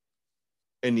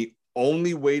 And the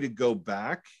only way to go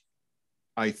back,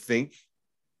 I think,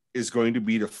 is going to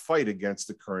be to fight against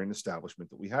the current establishment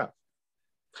that we have.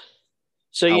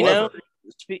 So,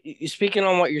 speaking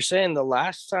on what you're saying, the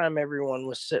last time everyone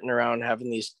was sitting around having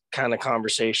these kind of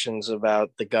conversations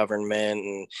about the government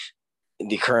and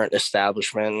the current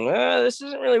establishment, this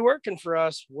isn't really working for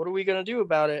us. What are we going to do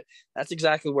about it? That's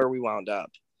exactly where we wound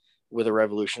up with a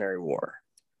Revolutionary War.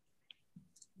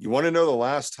 You want to know the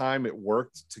last time it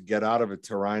worked to get out of a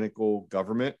tyrannical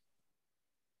government?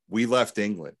 We left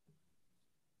England.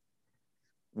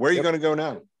 Where are you going to go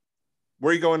now?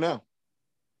 Where are you going now?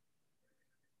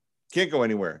 Can't go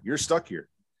anywhere. You're stuck here.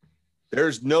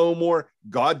 There's no more.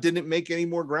 God didn't make any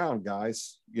more ground,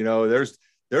 guys.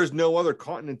 There's no other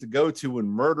continent to go to and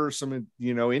murder some,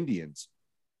 Indians.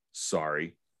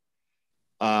 Sorry.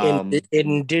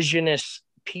 Indigenous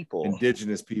people.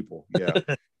 Indigenous people. Yeah.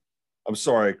 I'm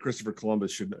sorry. Christopher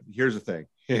Columbus should. Here's the thing.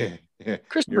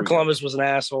 Christopher Columbus was an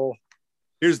asshole.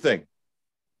 Here's the thing.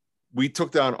 We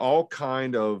took down all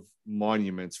kind of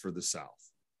monuments for the South.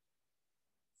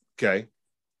 Okay.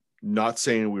 Not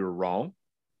saying we were wrong.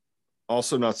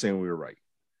 Also not saying we were right.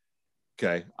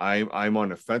 Okay, I'm on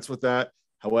the fence with that.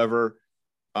 However,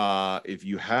 if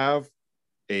you have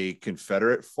a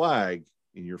Confederate flag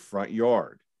in your front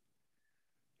yard,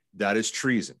 that is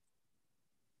treason.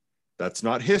 That's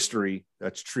not history.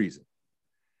 That's treason.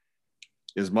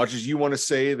 As much as you want to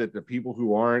say that the people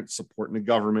who aren't supporting the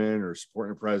government or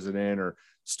supporting the president or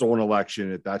stole an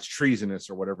election, that that's treasonous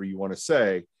or whatever you want to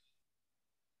say.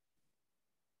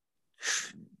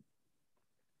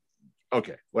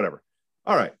 Okay, whatever.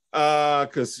 All right.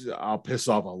 Because I'll piss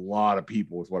off a lot of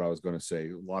people with what I was going to say.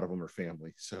 A lot of them are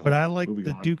family. So, but I like moving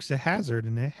the on. Dukes of Hazzard,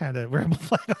 and they had a rebel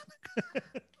flag on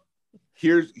it.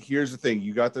 Here's the thing.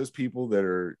 You got those people that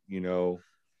are,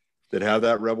 that have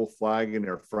that rebel flag in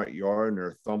their front yard and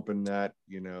they're thumping that,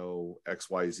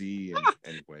 XYZ. And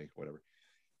anyway, whatever.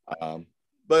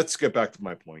 Let's get back to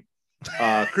my point.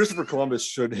 Christopher Columbus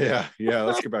should,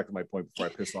 let's get back to my point before I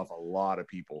piss off a lot of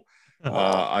people.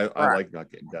 I like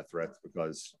not getting death threats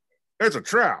because it's a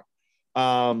trap.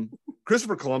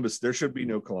 Christopher Columbus, there should be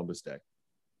no Columbus Day.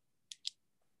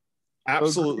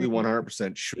 Absolutely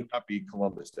 100% should not be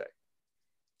Columbus Day.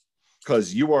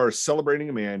 Because you are celebrating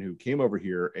a man who came over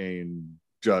here and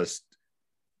just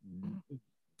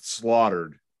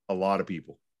slaughtered a lot of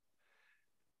people.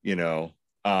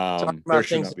 Talking about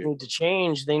things that need to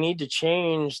change. They need to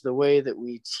change the way that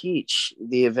we teach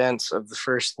the events of the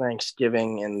first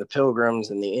Thanksgiving and the Pilgrims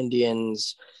and the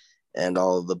Indians and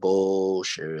all of the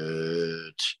bullshit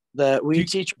that we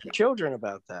teach children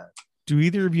about that. Do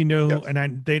either of you know? Yes.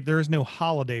 And there is no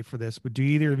holiday for this, but do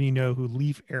either of you know who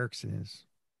Leif Erikson is?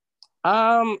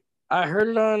 I heard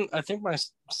it on, I think my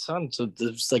son, so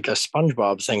there's like a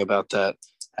SpongeBob thing about that.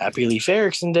 Happy Leif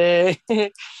Erikson Day.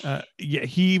 Yeah,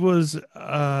 he was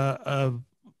a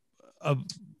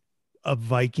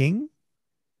Viking,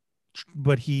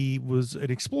 but he was an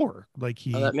explorer. Like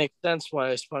that makes sense why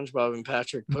SpongeBob and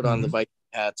Patrick put on the Viking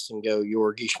hats and go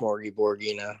Yorgi Schmorgy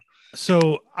Borgina.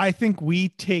 So I think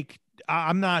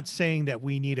I'm not saying that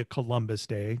we need a Columbus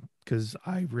Day, because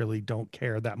I really don't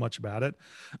care that much about it.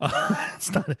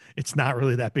 It's not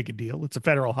really that big a deal. It's a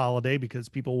federal holiday because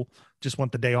people just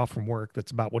want the day off from work. That's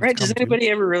about what. Right? Does anybody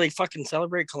ever really fucking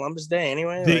celebrate Columbus Day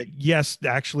anyway? Yes,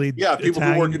 actually. Yeah, people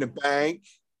who work in a bank.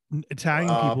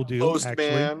 Italian people do.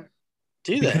 Postman.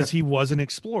 Because he was an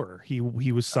explorer. He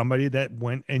was somebody that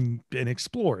went and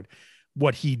explored.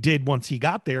 What he did once he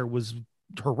got there was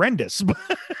horrendous, but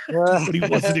he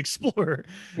was an explorer.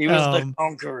 He was the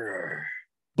conqueror.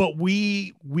 But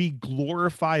we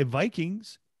glorify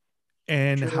Vikings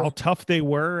and how tough they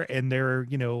were, and they're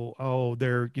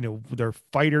they're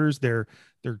fighters, they're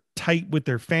tight with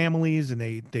their families, and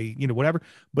they whatever.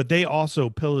 But they also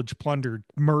pillaged, plundered,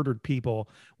 murdered people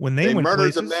when they went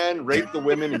murdered places. The men, raped the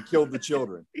women, and killed the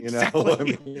children.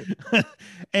 Exactly.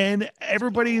 And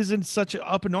everybody is in such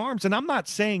up in arms. And I'm not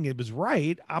saying it was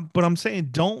right, but I'm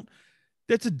saying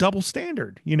that's a double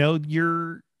standard.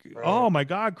 Right. Oh my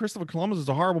God, Christopher Columbus is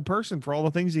a horrible person for all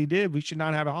the things he did. We should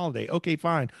not have a holiday. Okay,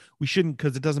 fine. We shouldn't,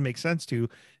 because it doesn't make sense to.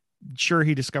 Sure,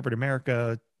 he discovered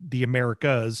America, the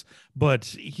Americas,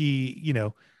 but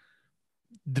the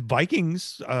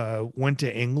Vikings went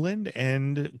to England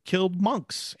and killed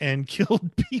monks and killed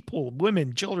people,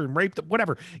 women, children, raped them,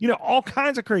 whatever, all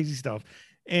kinds of crazy stuff.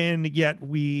 And yet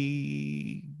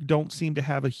we don't seem to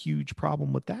have a huge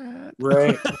problem with that.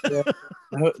 Right. Yeah.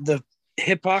 The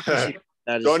hypocrisy.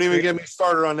 Don't even get me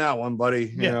started on that one,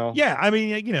 buddy. Yeah. I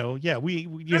mean, we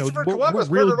Columbus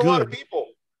we're real good. A lot of people.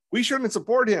 We shouldn't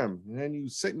support him. And then you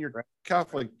sit in your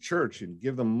Catholic church and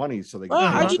give them money so they can.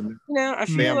 I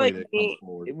feel like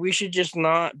we should just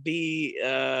not be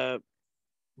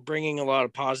bringing a lot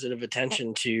of positive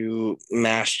attention to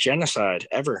mass genocide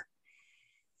ever.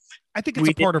 I think it's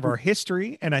a part of our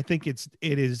history, and I think it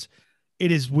is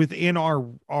within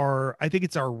our. I think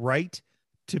it's our right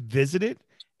to visit it.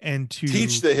 And to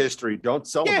teach the history, don't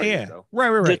celebrate it, though.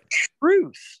 Right. The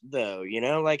truth, though,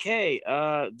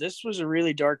 hey, this was a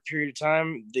really dark period of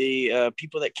time. The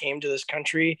people that came to this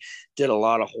country did a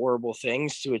lot of horrible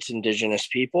things to its indigenous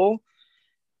people.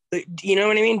 You know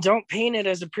what I mean? Don't paint it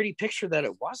as a pretty picture that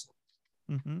it wasn't.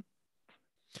 Mm-hmm.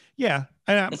 Yeah,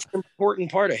 that's an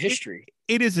important part of history.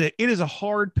 It is a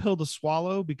hard pill to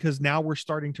swallow, because now we're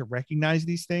starting to recognize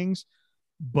these things.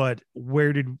 But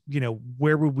where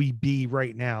would we be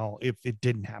right now if it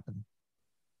didn't happen?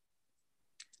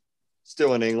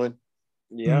 Still in England.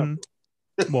 Yeah.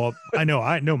 Mm-hmm. Well, I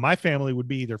know my family would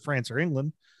be either France or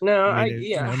England. No,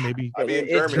 maybe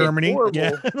Germany.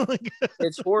 Yeah.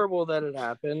 It's horrible that it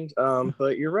happened.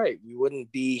 But you're right. We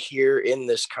wouldn't be here in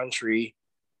this country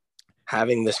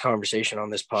having this conversation on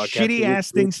this podcast. Shitty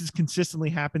ass things has consistently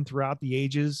happened throughout the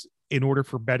ages in order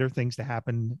for better things to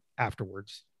happen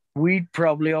afterwards. we'd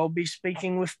probably all be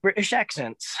speaking with British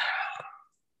accents.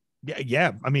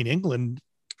 Yeah. I mean, England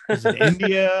is in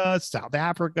India, South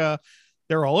Africa.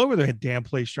 They're all over the damn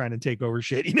place trying to take over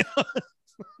shit, you know.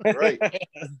 Right.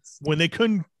 When they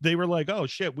couldn't, they were like, "Oh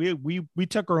shit, we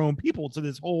took our own people to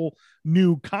this whole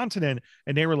new continent,"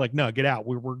 and they were like, "No, get out.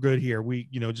 We're good here. We,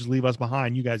 you know, just leave us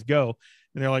behind. You guys go."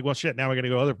 And they're like, "Well, shit. Now we got to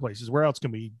go other places. Where else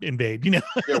can we invade?" You know.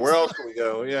 Yeah. Where else can we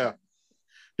go? Yeah.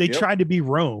 They tried to be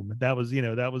Rome. That was, you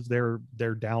know, that was their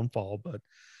downfall. But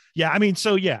yeah, I mean,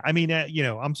 so yeah, I mean, you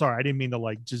know, I'm sorry, I didn't mean to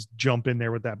like just jump in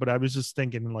there with that, but I was just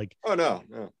thinking like, oh no,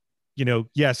 you know,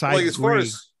 yes, I like agree. as far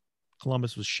as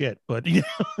Columbus was shit, but you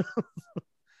know.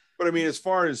 But I mean, as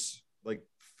far as like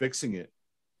fixing it,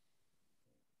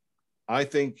 I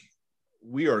think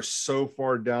we are so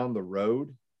far down the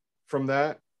road from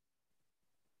that.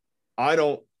 I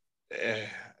don't,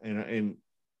 and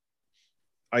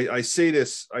I say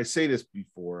this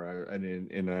before,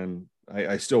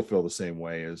 I still feel the same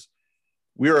way. As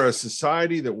we are a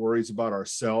society that worries about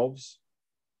ourselves,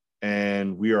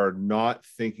 and we are not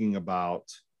thinking about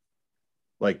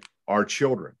like our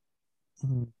children.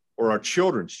 Mm-hmm. Or our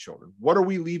children's children. What are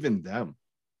we leaving them?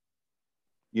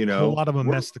 You know, a lot of a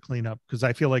mess to clean up, because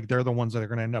I feel like they're the ones that are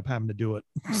going to end up having to do it.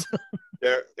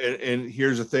 and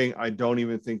here's the thing: I don't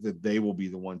even think that they will be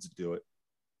the ones to do it.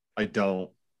 I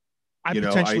don't. I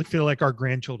potentially feel like our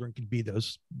grandchildren could be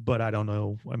those, but I don't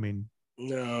know. I mean,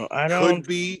 no, I don't. Could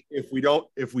be if we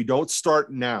don't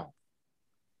start now.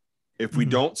 If we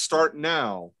don't start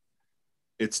now,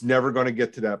 it's never going to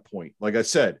get to that point. Like I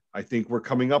said, I think we're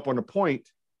coming up on a point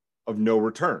of no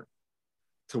return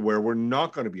to where we're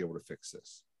not going to be able to fix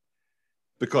this,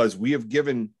 because we have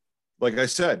given, like I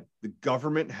said, the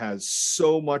government has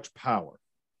so much power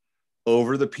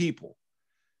over the people.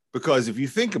 Because if you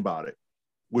think about it,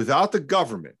 without the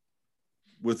government,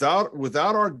 without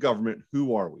our government,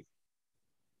 who are we?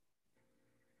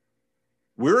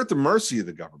 We're at the mercy of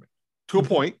the government to a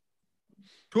point.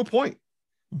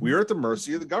 We are at the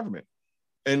mercy of the government.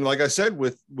 And like I said,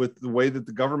 with the way that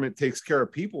the government takes care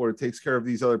of people or takes care of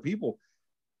these other people,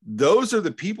 those are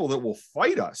the people that will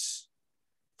fight us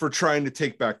for trying to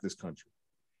take back this country,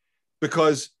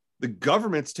 because the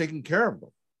government's taking care of them.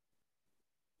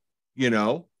 You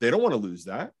know, they don't want to lose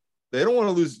that. They don't want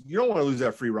to lose. You don't want to lose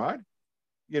that free ride,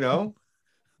 you know?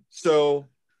 So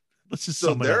let's just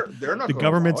they're not, the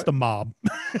government's the mob.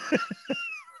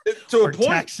 To our a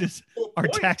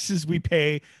point. Taxes we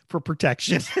pay for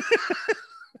protection.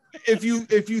 If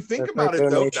you think about it,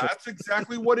 though, that's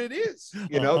exactly what it is.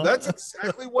 You know, that's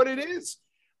exactly what it is.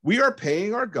 We are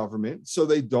paying our government so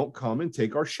they don't come and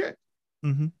take our shit.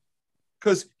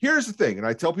 Because here's the thing, and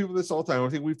I tell people this all the time. I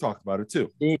think we've talked about it too.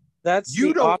 That's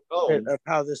the opposite of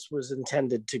how this was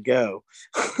intended to go.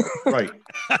 Right.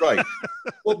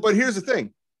 Well, but here's the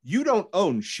thing: you don't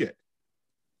own shit.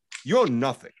 You own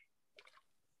nothing.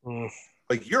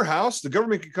 Like your house, the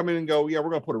government could come in and go, "Yeah,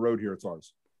 we're going to put a road here. It's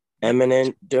ours."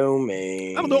 Eminent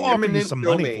domain. I mean, they'll offer you some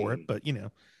money for it, but you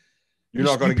know, you're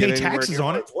not going to pay taxes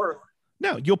on it.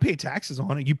 No, you'll pay taxes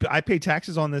on it. I pay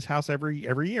taxes on this house every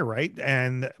year, right?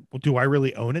 And do I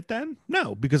really own it then?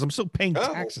 No, because I'm still paying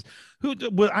taxes. I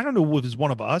don't know if it was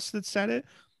one of us that said it,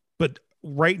 but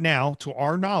right now, to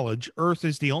our knowledge, Earth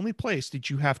is the only place that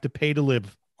you have to pay to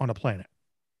live on a planet.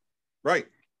 Right.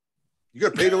 You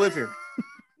got to pay to live here.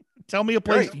 Tell me a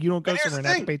place that you don't go somewhere and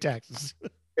have to pay taxes.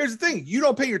 Here's the thing: you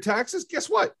don't pay your taxes. Guess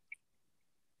what?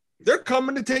 They're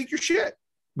coming to take your shit.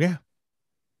 Yeah.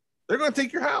 They're going to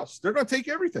take your house. They're going to take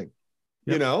everything,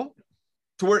 you know,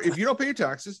 to where if you don't pay your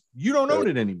taxes, you don't own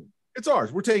it anymore. It's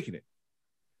ours. We're taking it.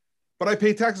 But I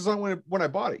paid taxes on when I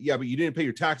bought it. Yeah, but you didn't pay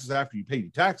your taxes after you paid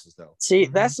your taxes, though. See,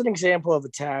 that's an example of a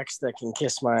tax that can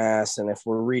kiss my ass. And if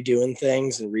we're redoing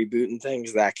things and rebooting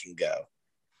things, that can go.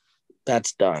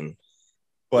 That's done.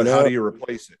 But how do you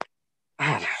replace it?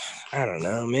 I don't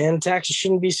know, man. Taxes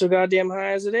shouldn't be so goddamn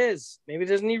high as it is. Maybe it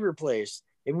doesn't need replaced.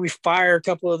 Maybe we fire a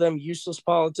couple of them useless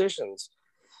politicians.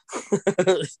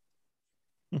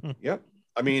 Yep.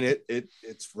 I mean,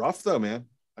 it's rough though, man.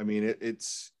 I mean,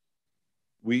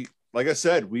 like I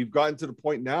said, we've gotten to the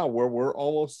point now where we're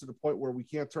almost to the point where we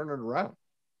can't turn it around.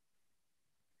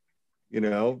 You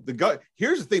know,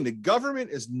 here's the thing: the government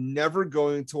is never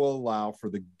going to allow for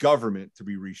the government to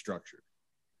be restructured.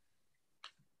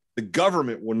 The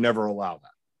government will never allow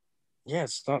that. Yeah,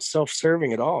 it's not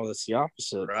self-serving at all. That's the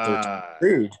opposite. Right.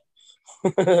 Rude.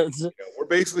 We're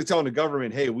basically telling the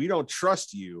government, hey, we don't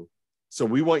trust you, so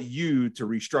we want you to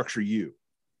restructure you.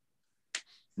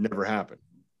 Never happened.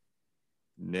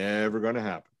 Never going to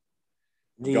happen.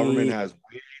 The government has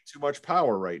way too much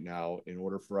power right now in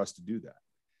order for us to do that.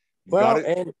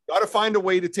 You got to find a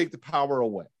way to take the power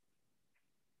away.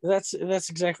 That's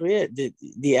exactly it.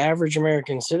 The average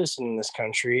American citizen in this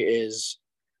country is,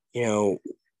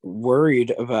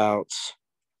 worried about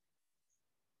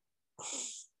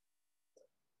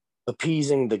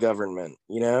appeasing the government.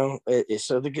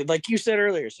 So like you said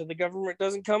earlier, so the government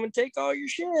doesn't come and take all your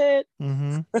shit.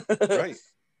 Mm-hmm. Right.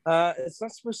 It's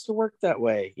not supposed to work that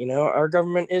way. Our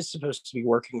government is supposed to be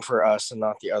working for us and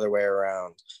not the other way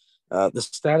around. The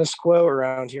status quo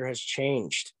around here has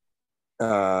changed.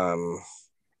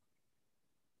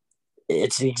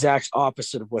 It's the exact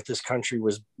opposite of what this country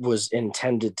was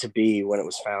intended to be when it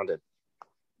was founded.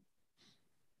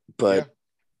 But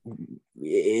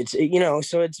it's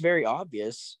so it's very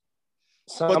obvious.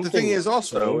 But the thing is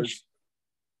also is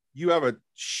you have a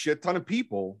shit ton of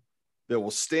people that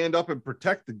will stand up and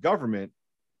protect the government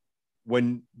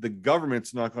when the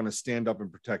government's not going to stand up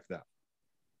and protect them.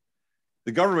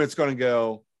 The government's going to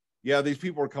go, yeah, these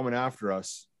people are coming after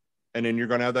us. And then you're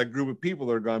going to have that group of people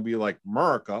that are going to be like,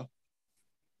 America.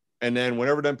 And then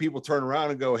whenever them people turn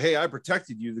around and go, hey, I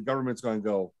protected you, the government's going to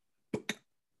go,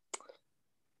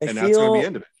 that's going to be the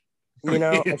end of it.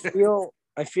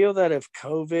 I feel that if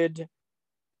COVID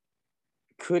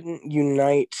couldn't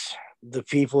unite the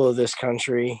people of this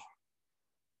country,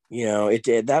 it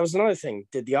did. That was another thing.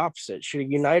 Did the opposite. Should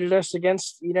have united us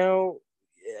against,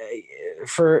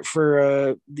 for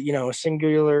a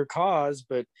singular cause,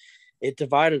 but it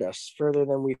divided us further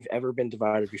than we've ever been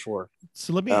divided before.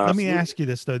 So let me ask you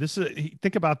this though.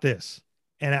 Think about this,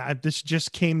 and this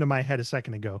just came to my head a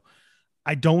second ago.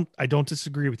 I don't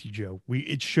disagree with you, Joe.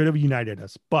 It should have united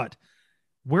us, but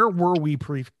where were we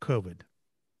pre-COVID?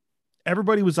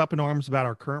 Everybody was up in arms about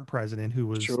our current president, who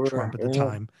was Trump at the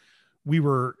time. We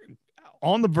were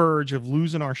on the verge of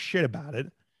losing our shit about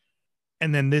it.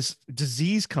 And then this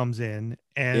disease comes in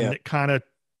and it kind of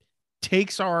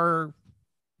takes our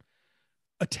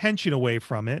attention away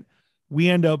from it. We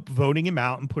end up voting him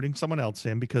out and putting someone else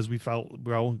in because we felt,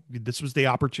 well, this was the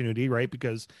opportunity, right?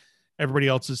 Because everybody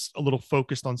else is a little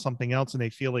focused on something else and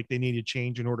they feel like they need to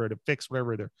change in order to fix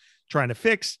whatever they're trying to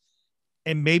fix.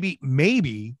 And maybe,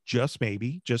 just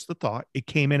the thought, it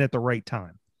came in at the right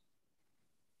time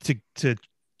to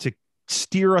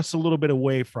steer us a little bit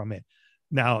away from it.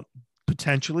 Now,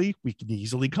 potentially we can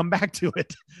easily come back to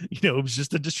it. It was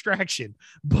just a distraction,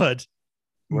 but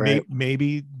right.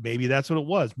 maybe that's what it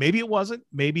was. Maybe it wasn't.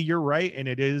 Maybe you're right. And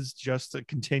it is just a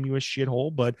continuous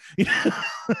shithole, but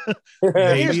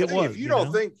maybe it was.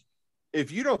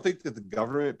 If you don't think that the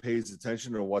government pays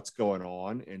attention to what's going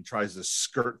on and tries to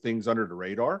skirt things under the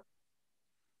radar,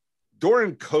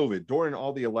 during COVID, during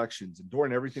all the elections and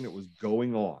during everything that was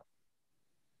going on,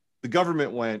 the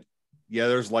government went, yeah,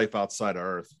 there's life outside of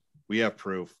Earth. We have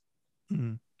proof.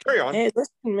 Mm-hmm. Carry on. Hey,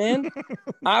 listen, man.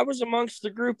 I was amongst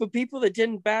the group of people that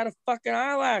didn't bat a fucking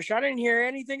eyelash. I didn't hear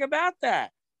anything about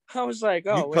that. I was like,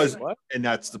 wait, what? And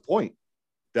that's the point.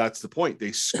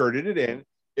 They skirted it in.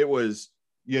 It was,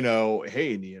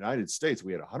 hey, in the United States,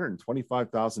 we had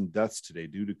 125,000 deaths today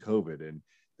due to COVID. And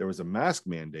there was a mask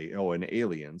mandate. And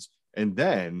aliens. And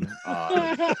then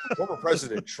former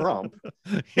President Trump,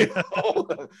 like,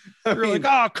 COVID,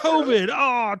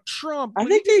 Trump. I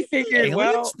think they figured,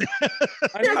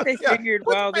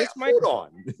 this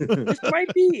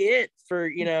might be it for,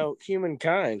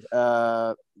 humankind.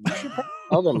 We should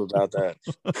tell them about that.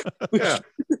 Yeah.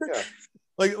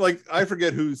 Like I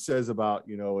forget who says about,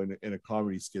 in a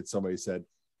comedy skit, somebody said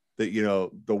that,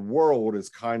 the world is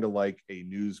kind of like a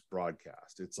news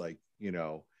broadcast. It's like,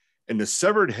 and the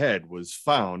severed head was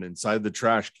found inside the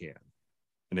trash can.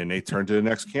 And then they turned to the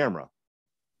next camera.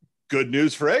 Good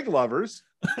news for egg lovers.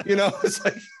 It's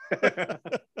like,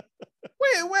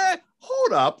 wait,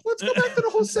 hold up. Let's go back to the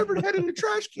whole severed head in the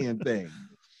trash can thing.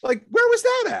 Like, where was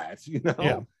that at?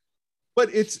 Yeah.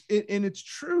 But it's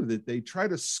true that they try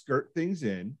to skirt things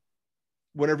in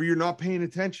whenever you're not paying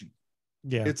attention.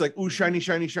 Yeah. It's like, ooh, shiny,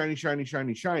 shiny, shiny, shiny,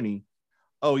 shiny, shiny.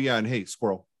 Oh, yeah. And hey,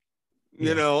 squirrel.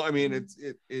 It's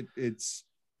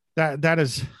that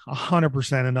is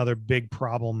 100% another big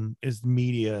problem is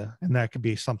media, and that could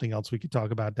be something else we could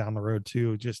talk about down the road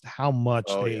too. Just how much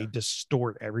they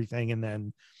distort everything, and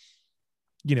then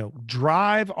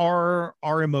drive our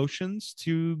emotions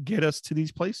to get us to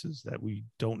these places that we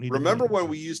don't need. Remember when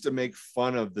we used to make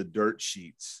fun of the dirt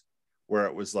sheets, where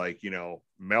it was like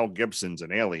Mel Gibson's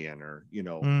an alien, or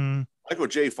Michael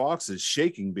J. Fox is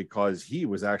shaking because he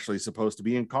was actually supposed to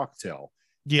be in Cocktail.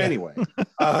 Yeah. Anyway,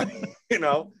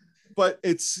 but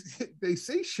they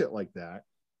say shit like that,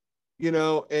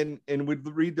 and we'd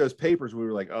read those papers. We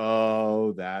were like,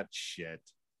 oh, that shit.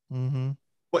 Mm-hmm.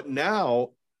 But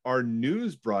now our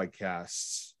news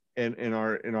broadcasts and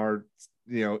our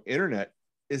internet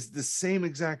is the same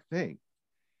exact thing.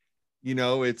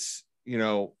 it's,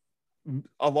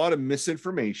 a lot of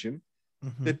misinformation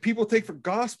that people take for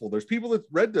gospel. There's people that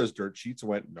read those dirt sheets and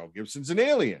went, Mel Gibson's an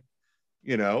alien,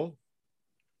 and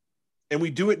we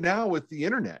do it now with the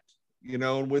internet,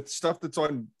 and with stuff that's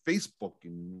on Facebook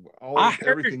and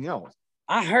everything else.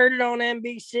 I heard it on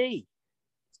NBC.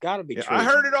 It's got to be true. I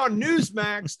heard it on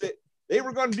Newsmax that they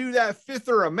were going to do that Fifth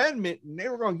Amendment and they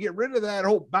were going to get rid of that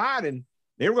whole Biden.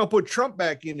 They were going to put Trump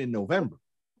back in November.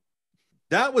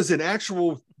 That was an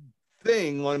actual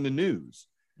thing on the news,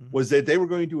 was that they were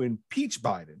going to impeach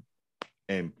Biden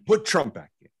and put Trump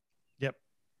back in. Yep.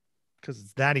 Because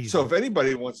it's that easy. So if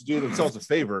anybody wants to do themselves a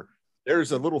favor,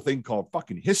 there's a little thing called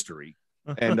fucking history,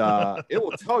 and it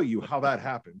will tell you how that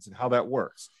happens and how that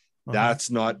works.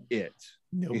 That's not it.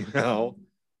 Nope.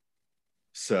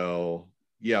 So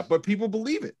yeah, but people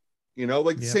believe it,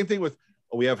 like the same thing with,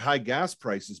 we have high gas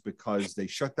prices because they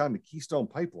shut down the Keystone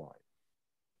Pipeline.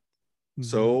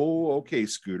 So, okay,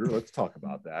 Scooter, let's talk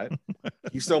about that.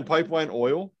 Keystone Pipeline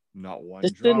oil, not one.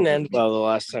 This didn't end well the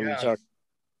last time you talked on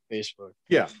Facebook.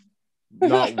 Yeah.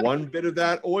 Not one bit of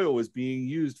that oil is being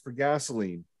used for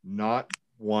gasoline. Not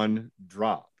one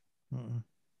drop.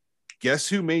 Guess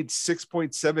who made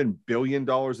 $6.7 billion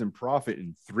in profit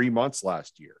in 3 months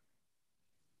last year?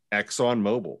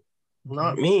 ExxonMobil.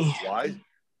 Not me.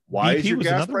 Why is your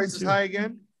gas prices high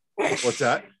again? What's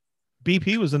that?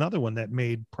 BP was another one that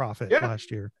made profit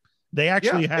last year. They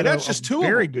actually had a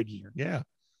very good year. Yeah.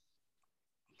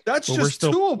 That's but just we're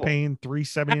still two of them. Paying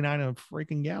 $3.79 a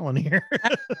freaking gallon here.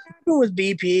 With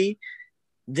BP,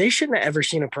 they shouldn't have ever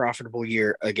seen a profitable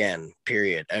year again,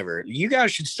 period, ever. You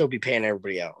guys should still be paying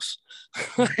everybody else.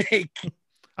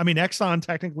 I mean, Exxon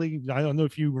technically, I don't know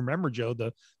if you remember, Joe,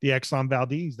 the Exxon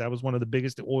Valdez, that was one of the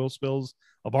biggest oil spills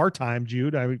of our time,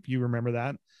 Jude. If you remember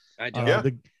that. I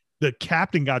do. The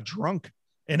captain got drunk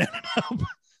and ended up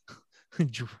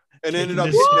hitting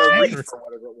a reef or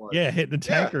whatever it was. Yeah, hitting the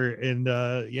tanker. And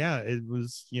it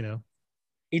was, He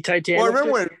Titanic. Well, I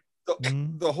remember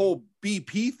when the whole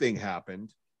BP thing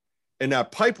happened and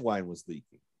that pipeline was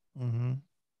leaking.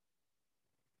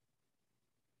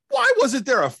 Why wasn't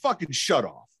there a fucking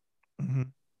shutoff?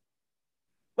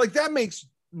 Like, that makes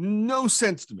no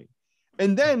sense to me.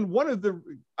 And then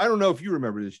I don't know if you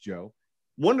remember this, Joe.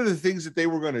 One of the things that they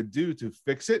were going to do to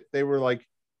fix it, they were like,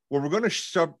 well, we're going to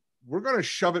shove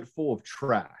it full of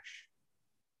trash.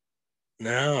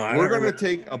 No, we're going to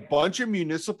take a bunch of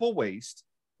municipal waste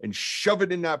and shove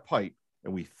it in that pipe,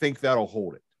 and we think that'll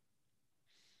hold it.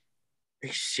 Are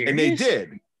you serious? And they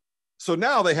did. So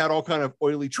now they had all kind of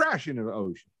oily trash in the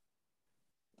ocean.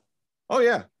 Oh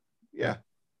yeah. Yeah.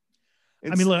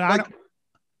 I mean, look,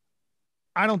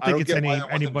 I don't think it's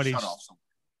anybody's.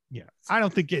 Yeah, I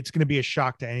don't think it's going to be a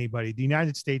shock to anybody. The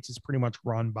United States is pretty much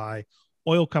run by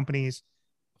oil companies,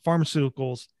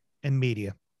 pharmaceuticals, and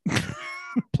media.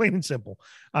 Plain and simple.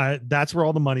 That's where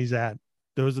all the money's at.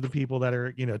 Those are the people that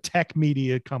are, tech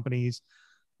media companies,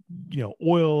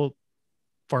 oil,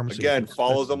 pharmaceuticals. Again,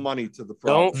 follow the money to the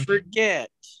front.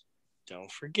 Don't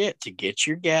forget to get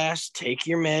your gas, take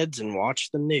your meds, and watch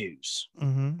the news.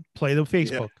 Play the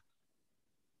Facebook.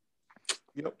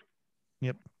 Yep.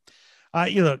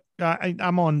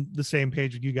 I'm on the same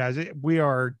page with you guys. We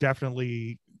are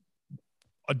definitely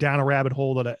down a rabbit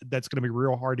hole that's going to be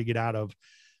real hard to get out of.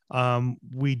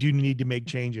 We do need to make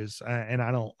changes, and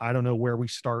I don't know where we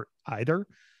start either,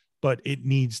 but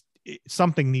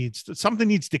something needs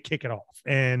to kick it off.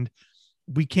 And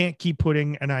we can't keep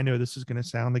putting, and I know this is going to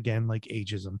sound again like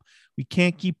ageism, we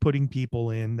can't keep putting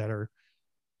people in that are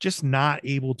just not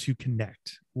able to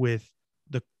connect with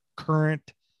the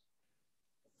current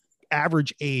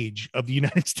average age of the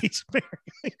United States of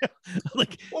America.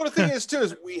 Well, the thing is too,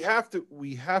 is we have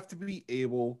to be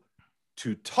able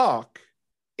to talk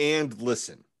and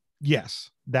listen.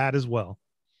 Yes, that as well.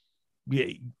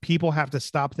 People have to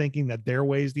stop thinking that their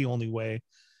way is the only way.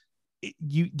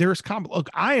 Look,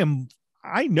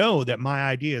 I know that my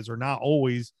ideas are not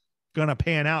always going to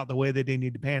pan out the way that they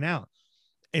need to pan out.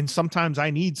 And sometimes I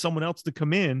need someone else to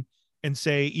come in and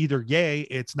say either, yay,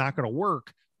 it's not going to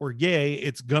work, or yay,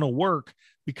 it's going to work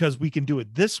because we can do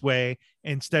it this way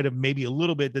instead of maybe a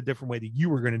little bit the different way that you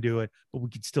were going to do it, but we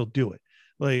could still do it.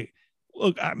 Like,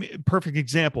 look, I mean, perfect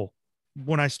example.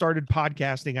 When I started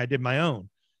podcasting, I did my own.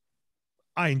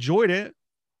 I enjoyed it,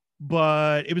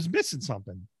 but it was missing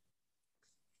something.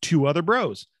 2 other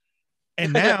bros.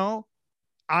 And now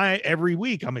every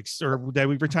week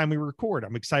every time we record,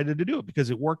 I'm excited to do it because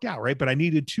it worked out. Right. But I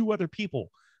needed 2 other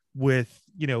people with,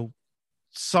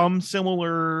 some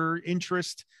similar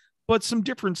interest, but some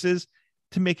differences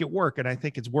to make it work. And I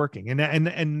think it's working.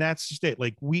 And that's just it.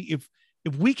 Like if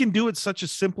if we can do it such a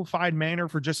simplified manner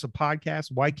for just a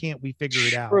podcast, why can't we figure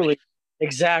it out? Surely,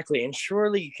 exactly, and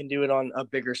surely you can do it on a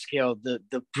bigger scale. The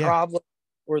problem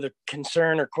or the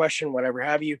concern or question, whatever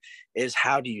have you, is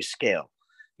how do you scale?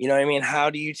 You know what I mean? How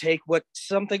do you take what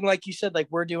something like you said, like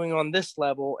we're doing on this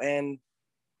level, and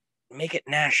make it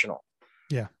national?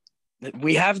 Yeah,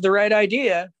 we have the right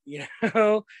idea, you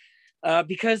know,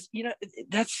 because you know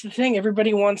that's the thing.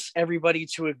 Everybody wants everybody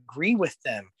to agree with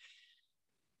them.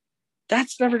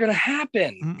 That's never going to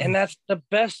happen. And that's the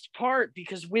best part,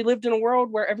 because we lived in a world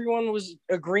where everyone was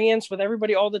agreeance with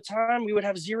everybody all the time. We would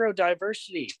have zero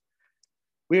diversity.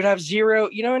 We would have zero,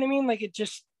 you know what I mean? Like it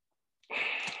just,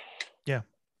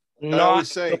 not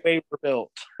the way we're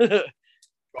built.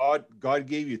 God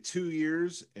gave you 2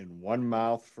 ears and one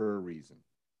mouth for a reason.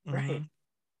 Right.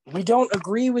 We don't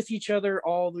agree with each other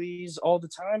all the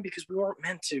time because we weren't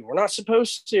meant to. We're not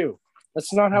supposed to.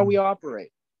 That's not how we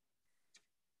operate.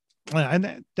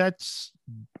 And that's,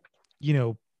 you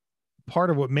know,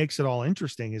 part of what makes it all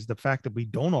interesting is the fact that we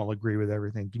don't all agree with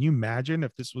everything. Can you imagine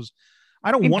if this was,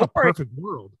 I don't want a perfect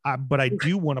world, but I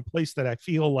do want a place that I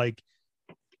feel like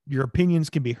your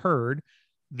opinions can be heard,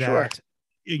 that,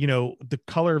 you know, the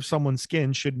color of someone's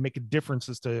skin should make a difference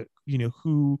as to, you know,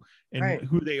 who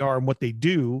they are and what they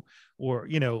do, or,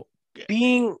 you know,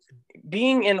 being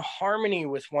in harmony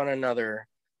with one another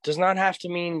does not have to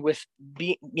mean with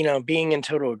being in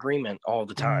total agreement all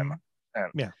the time.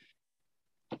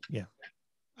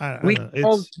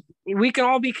 We can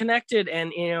all be connected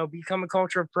and, you know, become a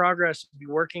culture of progress, be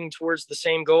working towards the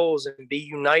same goals and be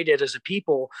united as a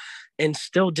people, and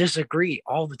still disagree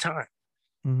all the time.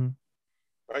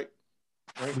 Right.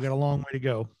 We got a long way to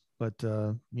go, but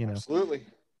you know, absolutely.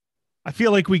 I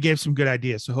feel like we gave some good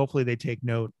ideas, so hopefully they take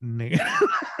note and they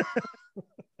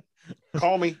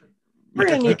call me. We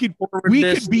could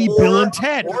be Bill and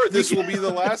Ted, or this will be the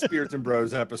last Beards and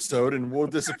Bros episode, and we'll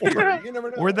disappear. You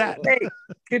never know. Or that. Hey,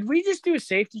 could we just do a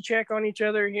safety check on each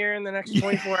other here in the next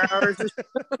 24 hours?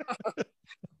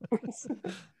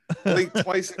 Blink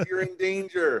twice if you're in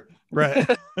danger. Right.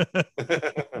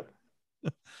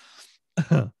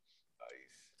 Nice.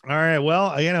 All right.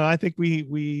 Well, you know, I think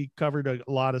we covered a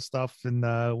lot of stuff, and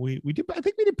we did. I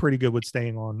think we did pretty good with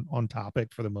staying on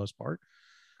topic for the most part.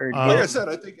 Like I said,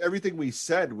 I think everything we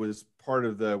said was part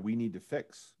of the we need to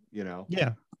fix, you know?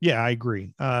 Yeah, I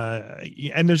agree.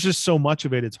 And there's just so much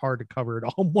of it. It's hard to cover it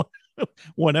all in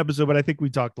one episode, but I think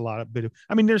we talked a lot of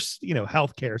I mean, there's, you know,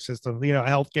 healthcare system, you know,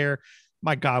 healthcare,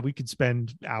 my God, we could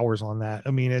spend hours on that.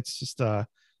 I mean, it's just,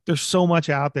 there's so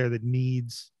much out there that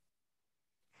needs,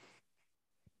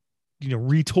 you know,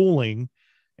 retooling.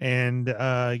 And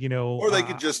you know, or they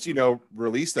could just, you know,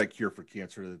 release that cure for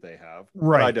cancer that they have.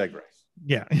 Right. But I digress.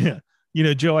 Yeah. You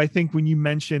know, Joe, I think when you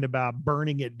mentioned about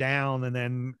burning it down, and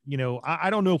then, you know,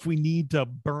 I don't know if we need to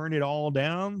burn it all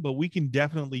down, but we can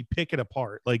definitely pick it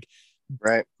apart. Like,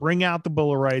 bring out the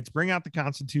Bill of Rights, bring out the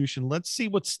Constitution. Let's see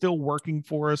what's still working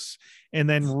for us, and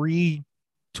then retool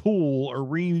or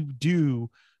redo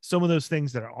some of those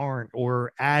things that aren't,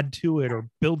 or add to it, or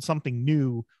build something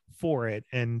new for it,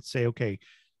 and say, okay,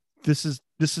 this is,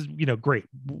 you know, great.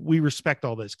 We respect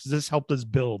all this because this helped us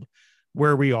build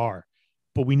where we are,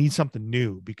 but we need something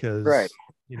new because,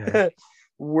 you know,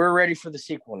 we're ready for the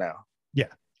sequel now. Yeah.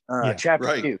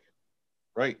 Chapter 2.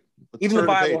 Right. Even the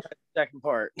Bible has a second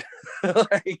part.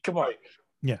 Like, come on.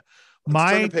 Yeah.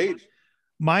 Page.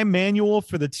 My manual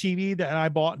for the TV that I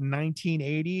bought in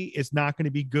 1980 is not going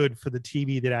to be good for the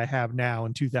TV that I have now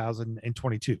in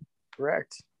 2022.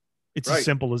 Correct. It's as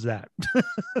simple as that.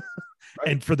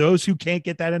 And for those who can't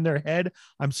get that in their head,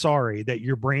 I'm sorry that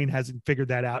your brain hasn't figured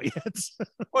that out yet.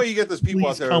 Well, you get those people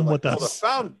out there come like, with us.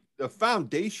 The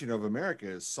foundation of America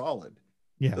is solid.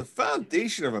 Yeah. The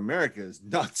foundation of America is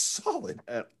not solid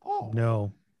at all.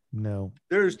 No.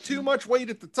 There's too much weight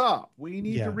at the top. We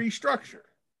need to restructure.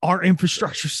 Our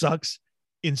infrastructure sucks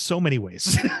in so many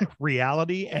ways.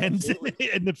 Reality and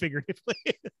the figuratively.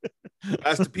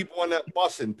 As the people on that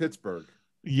bus in Pittsburgh.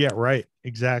 Yeah, right.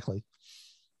 Exactly.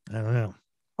 I don't know.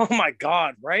 Oh my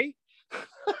God, right?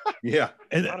 Yeah.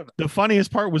 And the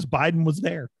funniest part was Biden was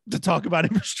there to talk about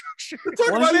infrastructure.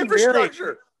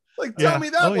 Like, tell me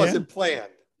that wasn't planned.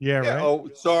 Yeah, right. Oh,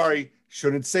 sorry.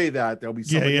 Shouldn't say that. There'll be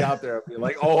somebody out there be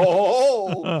like,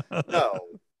 oh, no.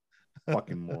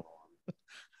 Fucking moron.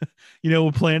 You know,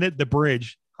 we'll plan it, the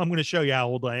bridge. I'm going to show you how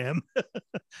old I am.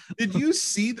 Did you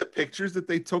see the pictures that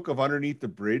they took of underneath the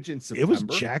bridge in September? It was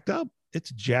jacked up.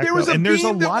 It's jacked there was up. A and there's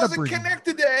a beam lot that of wasn't bridges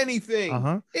connected to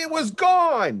anything. It was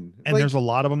gone. And there's a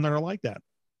lot of them that are like that.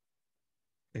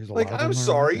 There's a lot of I'm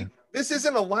sorry. Like this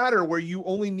isn't a ladder where you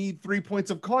only need 3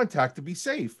 points of contact to be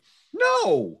safe.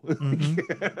 No.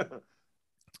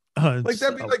 Like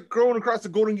that'd be like going across the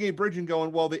Golden Gate Bridge and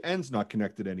going, well, the end's not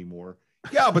connected anymore.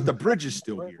 Yeah, but the bridge is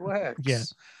still here. Yeah.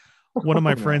 One of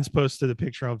my friends posted a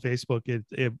picture on Facebook.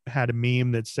 It had a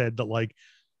meme that said that like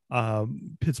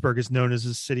Pittsburgh is known as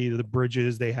the city of the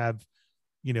bridges. They have,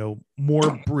 you know,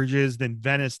 more bridges than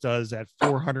Venice does at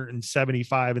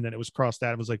 475, and then it was crossed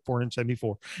out. It was like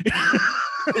 474.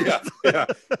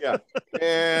 yeah.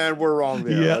 And we're wrong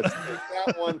there. Yeah. Let's take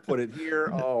that one, put it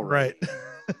here. All right.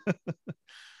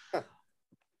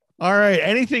 All right.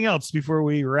 Anything else before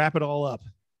we wrap it all up?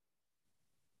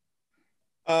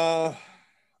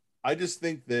 I just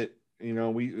think that, you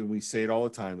know, we say it all the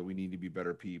time that we need to be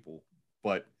better people,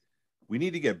 but we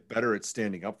need to get better at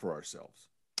standing up for ourselves.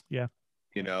 Yeah.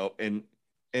 You know, and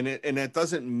that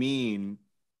doesn't mean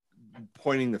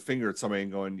pointing the finger at somebody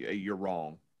and going, hey, you're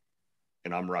wrong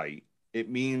and I'm right. It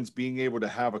means being able to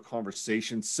have a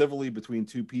conversation civilly between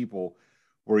two people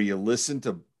where you listen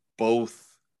to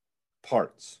both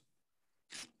parts.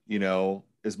 You know,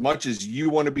 as much as you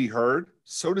want to be heard,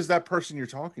 so does that person you're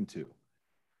talking to.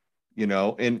 You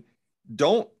know, and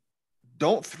don't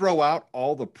throw out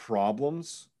all the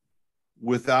problems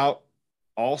without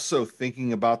also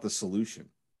thinking about the solution.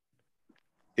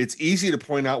 It's easy to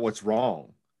point out what's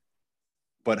wrong,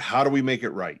 but how do we make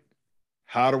it right?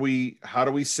 How do we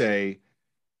say,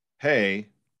 hey,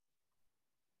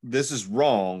 this is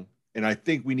wrong, and I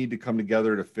think we need to come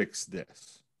together to fix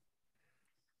this.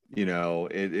 You know,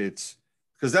 it's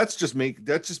because that's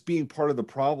just being part of the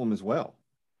problem as well.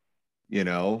 You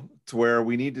know, to where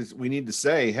we need to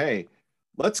say, hey,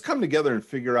 let's come together and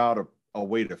figure out a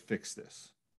way to fix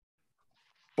this.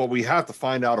 But we have to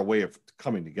find out a way of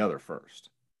coming together first.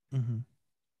 Mm-hmm.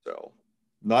 So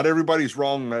not everybody's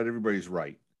wrong, not everybody's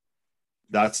right.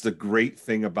 That's the great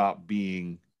thing about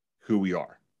being who we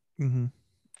are. Mm-hmm.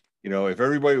 You know, if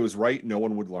everybody was right, no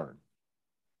one would learn.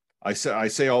 I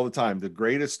say all the time, the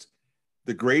greatest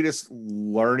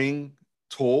learning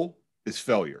tool is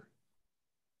failure.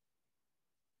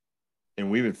 And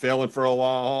we've been failing for a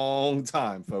long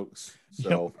time, folks.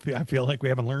 So yep. I feel like we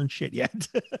haven't learned shit yet.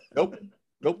 Nope.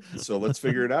 So let's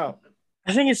figure it out.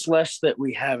 I think it's less that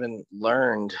we haven't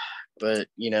learned, but,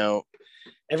 you know,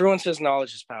 everyone says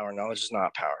knowledge is power. Knowledge is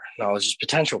not power. Knowledge is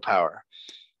potential power.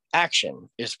 Action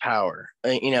is power.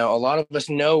 You know, a lot of us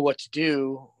know what to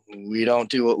do. We don't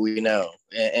do what we know.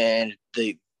 And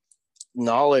the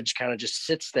knowledge kind of just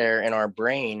sits there in our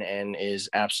brain and is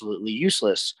absolutely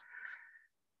useless.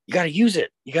 You got to use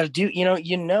it. You got to do,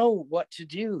 you know what to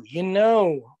do,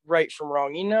 right from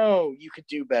wrong, you could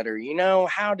do better,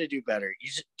 how to do better. You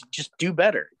just do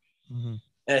better. Mm-hmm.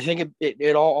 And I think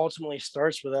it all ultimately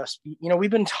starts with us.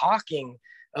 We've been talking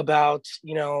about,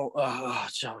 so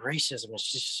racism is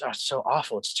just so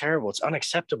awful. It's terrible. It's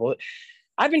unacceptable.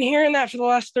 I've been hearing that for the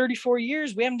last 34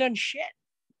 years. We haven't done shit.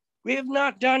 We have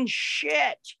not done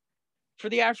shit for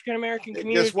the African-American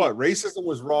community. Guess what? Racism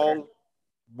was wrong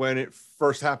when it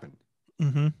first happened.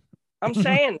 Mm-hmm. I'm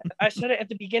saying, I said it at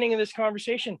the beginning of this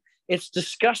conversation. It's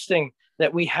disgusting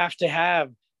that we have to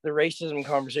have the racism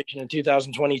conversation in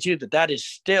 2022, that is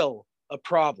still a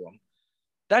problem.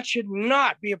 That should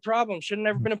not be a problem. Should have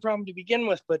never been a problem to begin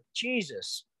with, but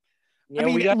Jesus.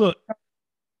 Look,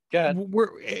 we're,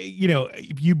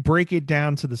 if you break it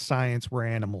down to the science, we're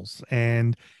animals,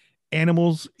 and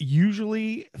animals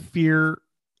usually fear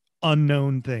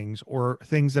unknown things or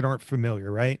things that aren't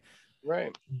familiar, right?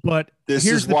 Right. But this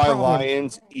is why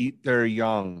lions eat their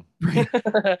young. Right?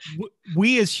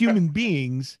 We as human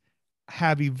beings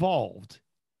have evolved,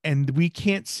 and we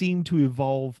can't seem to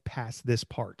evolve past this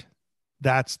part.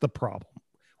 That's the problem.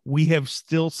 We have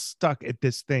still stuck at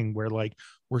this thing where, like,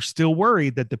 we're still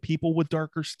worried that the people with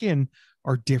darker skin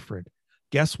are different.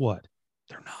 Guess what?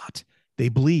 They're not. They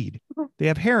bleed. They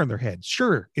have hair on their head.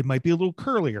 Sure, it might be a little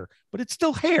curlier, but it's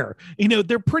still hair.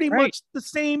 They're pretty much the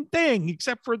same thing,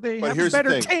 except for they have a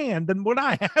better tan than what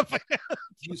I have.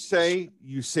 You say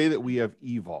that we have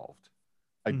evolved.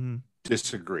 I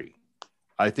disagree.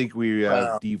 I think we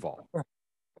have devolved.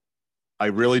 I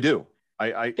really do.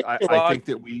 I think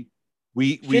that we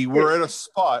were at a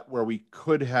spot where we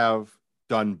could have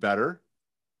done better,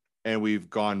 and we've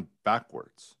gone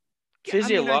backwards.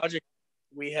 Physiologically,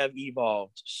 we have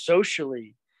evolved.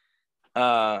 Socially,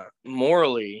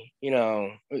 morally,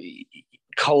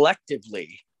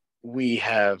 collectively, we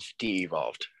have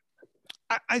de-evolved.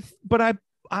 But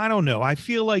I don't know. I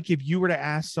feel like if you were to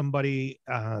ask somebody,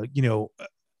 what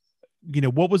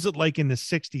was it like in the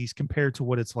 60s compared to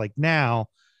what it's like now,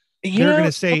 they're going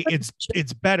to say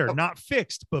it's better, not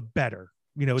fixed, but better.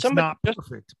 It's not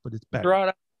perfect, but it's better. Brought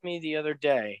up to me the other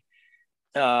day,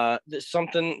 there's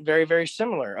something very, very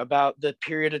similar about the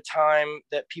period of time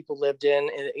that people lived in,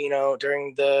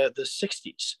 during the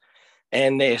 60s.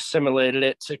 And they assimilated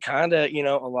it to kind of,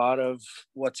 a lot of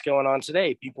what's going on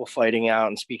today. People fighting out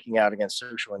and speaking out against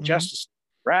social injustice,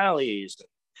 rallies,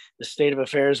 the state of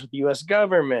affairs with the U.S.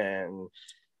 government.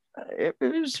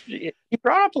 He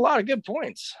brought up a lot of good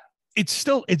points. It's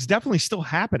definitely still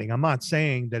happening. I'm not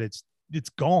saying that it's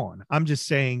gone. I'm just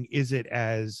saying, is it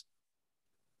as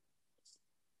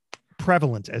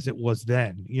prevalent as it was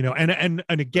then? And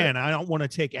again, I don't want to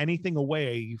take anything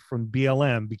away from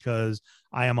BLM because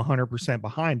I am 100%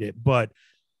 behind it, but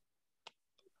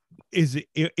is it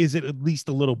at least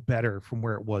a little better from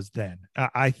where it was then?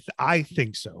 I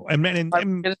think so. And maybe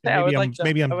I'm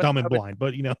dumb and blind,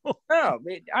 but no,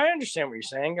 I understand what you're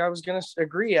saying. I was going to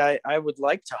agree. I would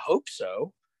like to hope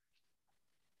so.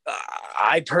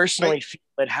 I personally feel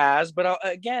it has, but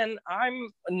again, I'm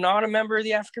not a member of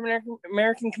the African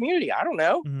American community. I don't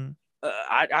know.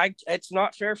 Mm-hmm. It's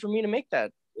not fair for me to make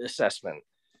that assessment.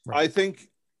 Right.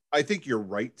 I think you're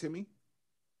right, Timmy.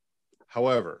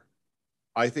 However,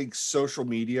 I think social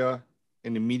media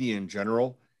and the media in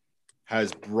general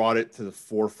has brought it to the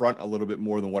forefront a little bit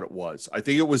more than what it was. I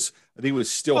think it was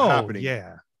still happening.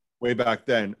 Yeah. Way back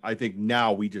then. I think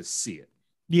now we just see it.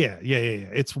 Yeah.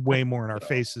 It's way more in our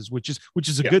faces, which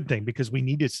is a good thing, because we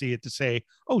need to see it to say,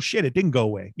 oh shit, it didn't go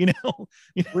away. But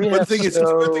the thing is, it's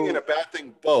a good thing and a bad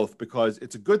thing both, because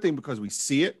it's a good thing because we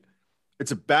see it.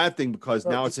 It's a bad thing because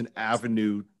now it's an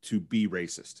avenue to be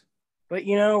racist. But,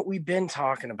 we've been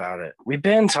talking about it. We've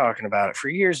been talking about it for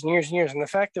years and years and years. And the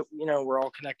fact that, we're all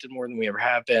connected more than we ever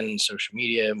have been in social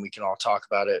media, and we can all talk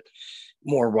about it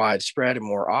more widespread and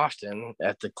more often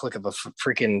at the click of a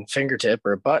freaking fingertip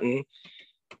or a button,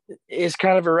 is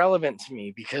kind of irrelevant to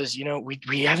me, because,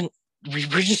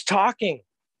 we're just talking.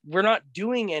 We're not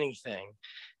doing anything.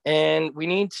 And we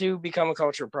need to become a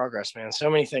culture of progress, man. So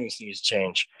many things need to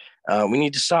change. We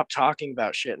need to stop talking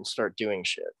about shit and start doing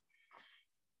shit.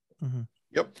 Mm-hmm.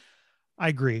 Yep. I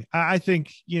agree. I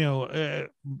think,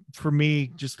 for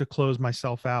me, just to close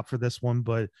myself out for this one,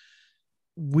 but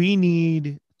we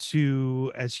need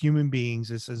to, as human beings,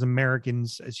 as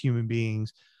Americans, as human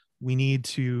beings, we need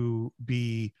to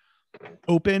be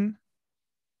open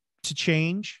to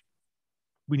change.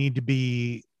 We need to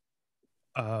be,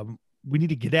 we need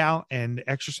to get out and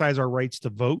exercise our rights to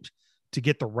vote to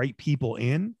get the right people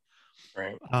in.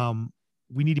 Right.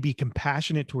 We need to be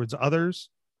compassionate towards others,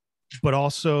 but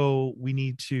also we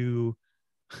need to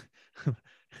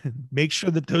make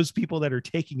sure that those people that are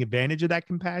taking advantage of that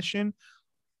compassion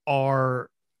are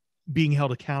being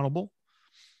held accountable.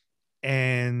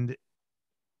 And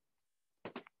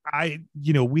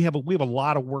we have a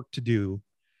lot of work to do.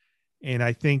 And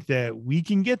I think that we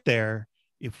can get there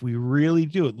if we really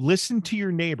do it. Listen to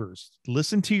your neighbors,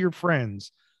 listen to your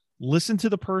friends, listen to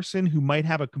the person who might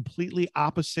have a completely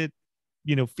opposite,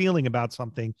 feeling about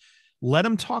something. Let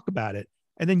them talk about it.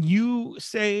 And then you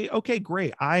say, okay,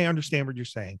 great. I understand what you're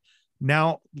saying.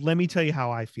 Now let me tell you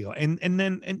how I feel. And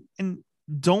then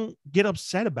don't get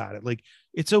upset about it. Like,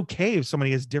 it's okay if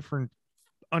somebody has different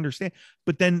understand,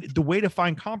 but then the way to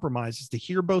find compromise is to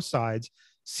hear both sides,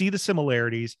 see the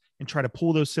similarities, and try to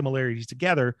pull those similarities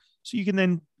together so you can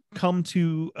then come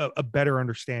to a better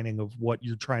understanding of what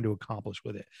you're trying to accomplish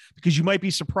with it. Because you might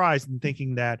be surprised in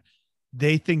thinking that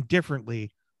they think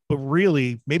differently, but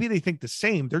really maybe they think the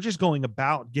same. They're just going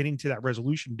about getting to that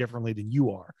resolution differently than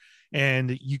you are.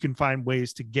 And you can find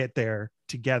ways to get there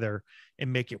together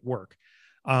and make it work.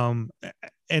 And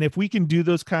if we can do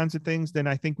those kinds of things, then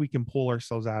I think we can pull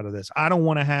ourselves out of this. I don't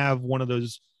want to have one of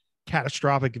those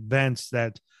catastrophic events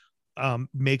that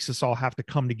makes us all have to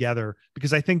come together,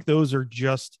 because I think those are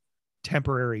just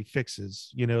temporary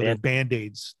fixes, they're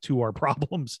band-aids to our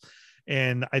problems.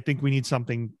 And I think we need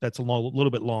something that's a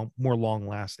little bit more long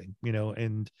lasting,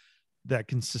 and that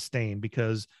can sustain,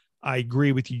 because I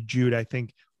agree with you, Jude. I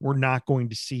think we're not going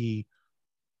to see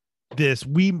this.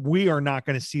 We are not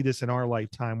going to see this in our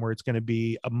lifetime where it's going to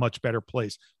be a much better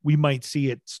place. We might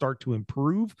see it start to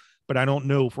improve, but I don't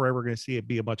know if we're ever going to see it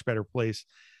be a much better place.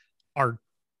 Our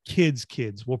kids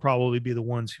will probably be the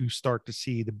ones who start to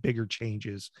see the bigger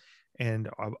changes and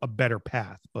a better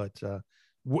path. But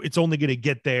it's only going to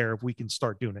get there if we can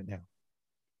start doing it now.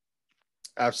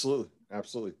 Absolutely.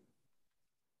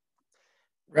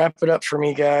 Wrap it up for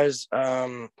me, guys.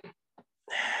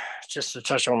 Just to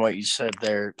touch on what you said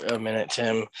there a minute,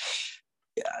 Tim.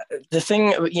 The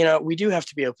thing, we do have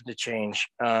to be open to change.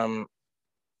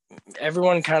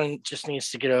 Everyone kind of just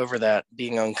needs to get over that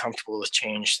being uncomfortable with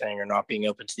change thing, or not being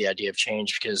open to the idea of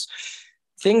change, because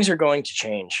things are going to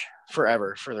change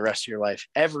forever for the rest of your life.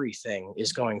 Everything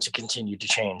is going to continue to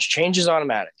change. Change is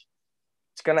automatic.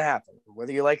 It's going to happen.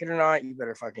 Whether you like it or not, you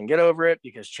better fucking get over it,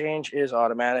 because change is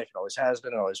automatic. It always has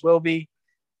been, it always will be.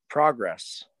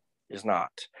 Progress is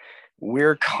not.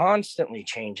 We're constantly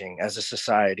changing as a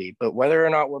society, but whether or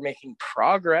not we're making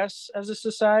progress as a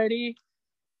society,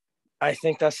 I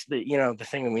think that's the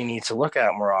thing that we need to look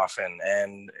at more often.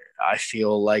 And I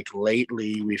feel like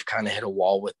lately we've kind of hit a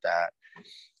wall with that.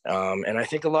 And I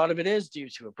think a lot of it is due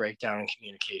to a breakdown in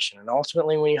communication. And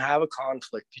ultimately, when you have a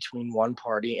conflict between one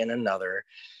party and another,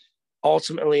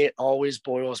 ultimately it always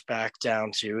boils back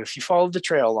down to, if you follow the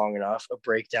trail long enough, a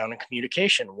breakdown in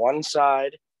communication. One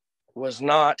side was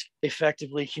not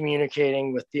effectively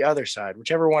communicating with the other side.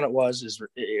 Whichever one it was is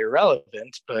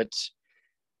irrelevant, but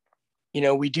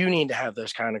we do need to have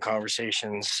those kind of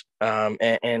conversations,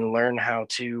 and learn how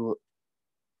to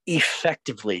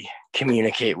effectively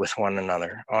communicate with one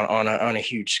another on a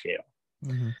huge scale.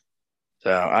 Mm-hmm.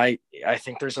 So I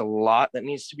think there's a lot that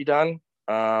needs to be done.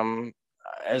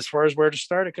 As far as where to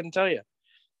start, I couldn't tell you.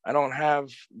 I don't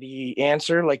have the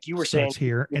answer, like you were saying.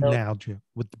 Here and now, Jim,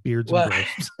 with the beards and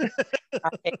bros.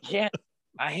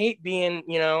 I hate being,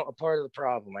 a part of the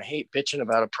problem. I hate bitching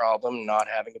about a problem, not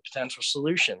having a potential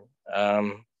solution.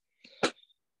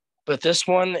 But this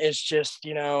one is just,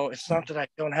 it's not that I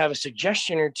don't have a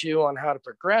suggestion or two on how to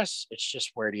progress. It's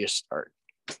just, where do you start?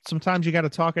 Sometimes you got to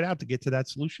talk it out to get to that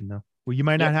solution, though. Well, you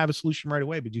might not have a solution right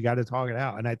away, but you got to talk it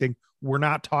out. And I think we're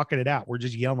not talking it out. We're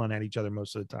just yelling at each other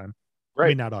most of the time. Right. I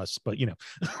mean, not us, but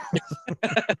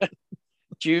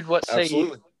Jude, what say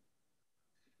you?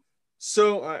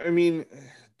 So, I mean,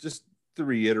 just to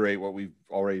reiterate what we've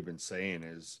already been saying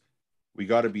is, we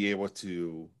got to be able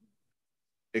to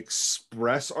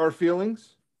express our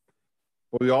feelings,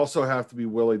 but we also have to be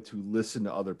willing to listen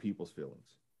to other people's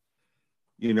feelings.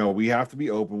 We have to be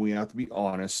open. We have to be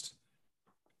honest.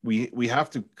 We have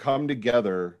to come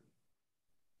together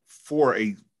for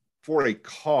a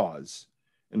cause,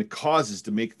 and the cause is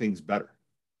to make things better.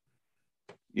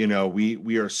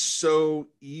 We are so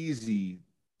easy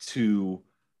to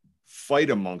fight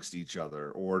amongst each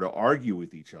other or to argue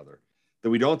with each other that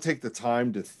we don't take the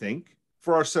time to think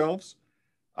for ourselves.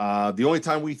 The only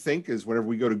time we think is whenever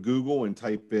we go to Google and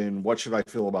type in, what should I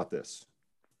feel about this?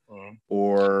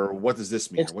 Or what does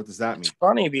this mean? What does that mean? It's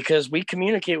funny because we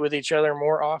communicate with each other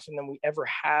more often than we ever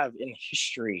have in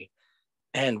history,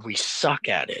 and we suck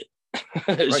at it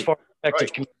as far as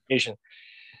effective communication.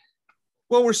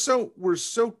 Well, we're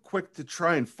so quick to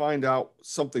try and find out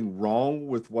something wrong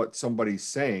with what somebody's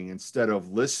saying instead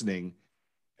of listening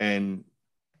and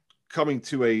coming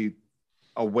to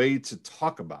a way to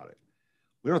talk about it.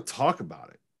 We don't talk about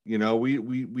it.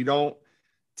 We don't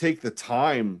take the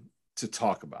time to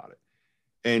talk about it.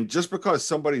 And just because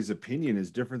somebody's opinion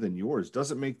is different than yours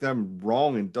doesn't make them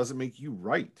wrong and doesn't make you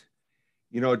right.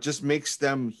 It just makes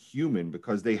them human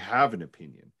because they have an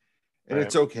opinion. And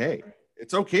it's okay.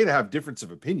 It's okay to have difference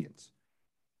of opinions.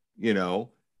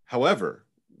 However,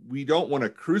 we don't want to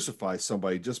crucify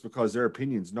somebody just because their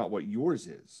opinion is not what yours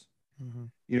is.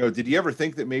 Mm-hmm. Did you ever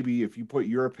think that maybe if you put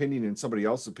your opinion and somebody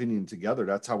else's opinion together,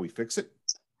 that's how we fix it?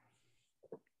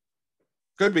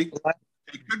 Could be.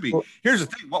 It could be. Here's the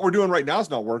thing. What we're doing right now is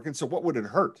not working. So what would it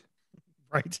hurt?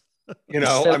 Right.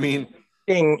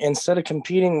 Instead of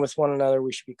competing with one another,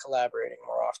 we should be collaborating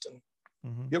more often.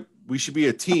 Mm-hmm. Yep. We should be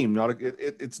a team,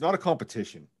 it's not a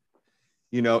competition.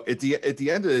 At the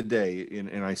end of the day,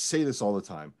 and I say this all the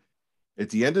time, at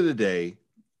the end of the day,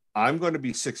 I'm going to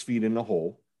be 6 feet in the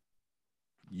hole.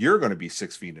 You're going to be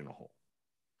 6 feet in a hole.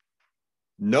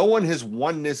 No one has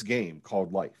won this game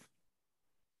called life.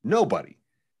 Nobody.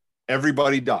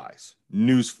 Everybody dies.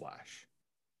 Newsflash.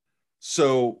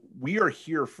 So we are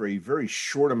here for a very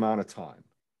short amount of time.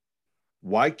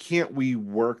 Why can't we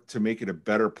work to make it a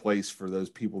better place for those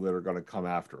people that are going to come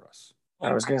after us?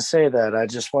 I was going to say that. I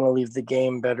just want to leave the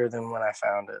game better than when I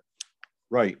found it.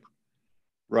 Right.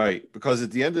 Because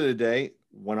at the end of the day,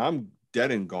 when I'm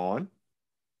dead and gone,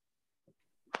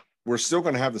 we're still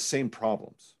going to have the same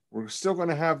problems. We're still going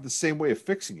to have the same way of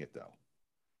fixing it, though.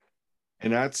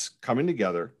 And that's coming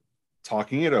together,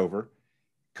 talking it over,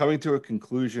 coming to a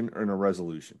conclusion and a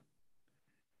resolution.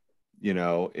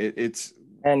 It's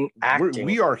and acting.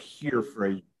 We are here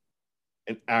for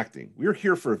acting. We're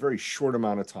here for a very short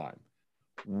amount of time.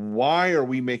 Why are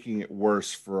we making it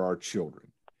worse for our children?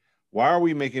 Why are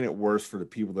we making it worse for the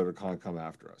people that are going to come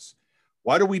after us?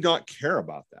 Why do we not care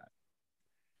about that?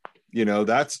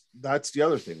 That's the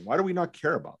other thing. Why do we not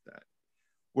care about that?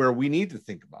 Where we need to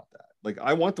think about that. Like,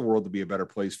 I want the world to be a better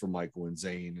place for Michael and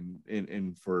Zane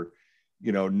and for,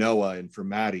 Noah and for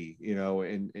Maddie,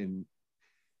 and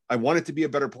I want it to be a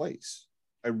better place.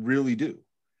 I really do.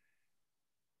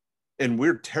 And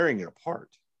we're tearing it apart,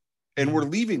 and we're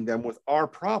leaving them with our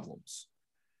problems,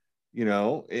 you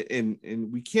know,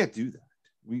 and we can't do that.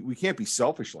 We can't be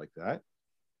selfish like that.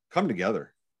 Come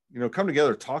together, you know,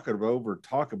 talk it over,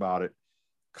 talk about it,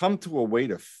 come to a way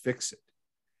to fix it,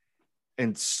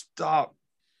 and stop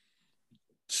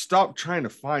trying to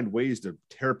find ways to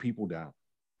tear people down,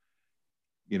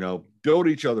 you know, build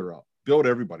each other up, build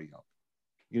everybody up,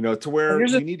 you know, to where we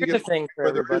need to get the thing for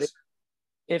everybody.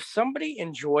 If somebody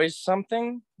enjoys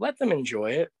something, let them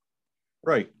enjoy it.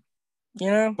 Right.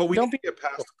 You know, but we don't get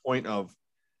past the point of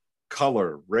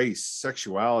color, race,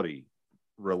 sexuality,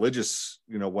 religious,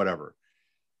 you know, whatever.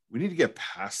 We need to get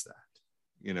past that,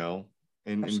 you know,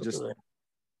 and just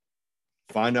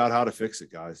find out how to fix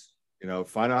it, guys. You know,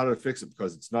 find out how to fix it,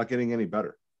 because it's not getting any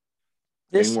better.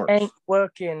 This ain't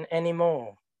working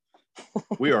anymore.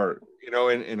 We are, you know,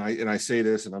 and I say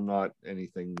this, and I'm not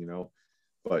anything, you know,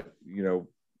 but you know,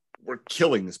 we're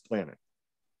killing this planet.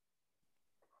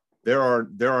 There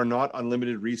are not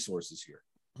unlimited resources here.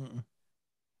 Mm-mm.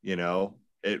 You know,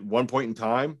 at one point in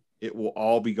time, it will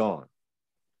all be gone.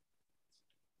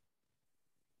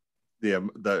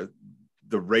 The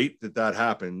rate that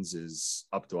happens is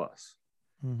up to us.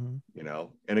 Mm-hmm. You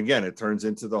know, and again, it turns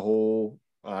into the whole,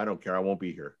 I don't care, I won't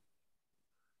be here.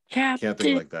 Can't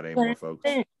think like that anymore, folks.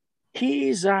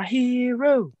 He's a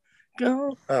hero.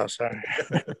 Go. Oh, sorry.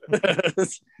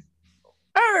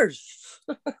 Earth.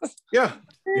 Yeah.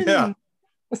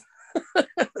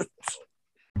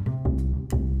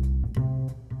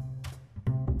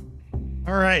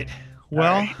 All right.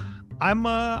 Well,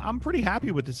 I'm pretty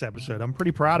happy with this episode. I'm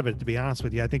pretty proud of it, to be honest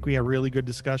with you. I think we had a really good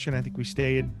discussion. I think we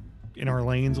stayed in our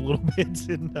lanes a little bit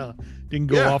and didn't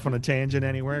go off on a tangent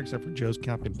anywhere, except for Joe's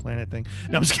Captain Planet thing.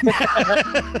 No, I'm just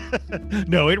kidding.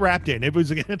 No, it wrapped in. It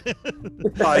was good.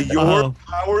 By your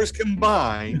powers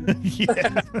combined.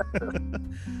 Yeah.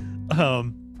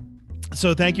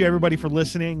 So thank you everybody for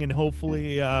listening, and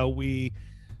hopefully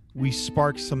we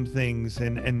spark some things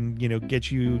and you know,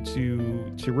 get you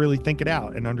to really think it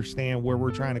out and understand where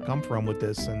we're trying to come from with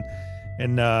this, and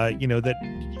you know, that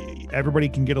everybody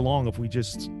can get along if we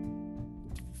just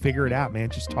figure it out, man.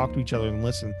 Just talk to each other and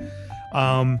listen.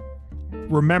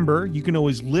 Remember, you can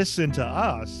always listen to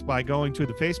us by going to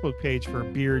the Facebook page for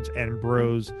Beards and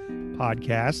Bros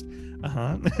podcast.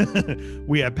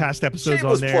 We have past episodes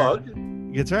on there. Plug.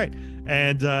 That's right.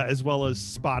 And as well as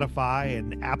Spotify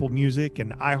and Apple Music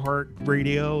and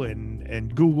iHeartRadio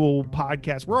and Google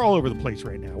Podcasts. We're all over the place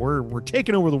right now. We're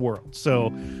taking over the world. So,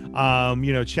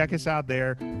 you know, check us out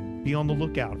there. Be on the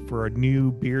lookout for a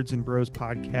new Beards and Bros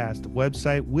podcast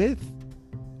website with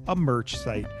a merch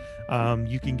site.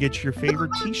 You can get your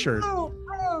favorite t-shirt.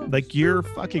 Like, you're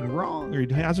fucking wrong.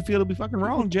 Or how's it feel to be fucking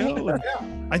wrong, Joe?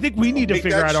 And I think we need to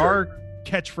figure out our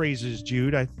catchphrases,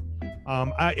 Jude.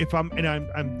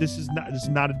 This is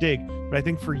not a dig, but I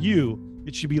think for you,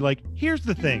 it should be like, here's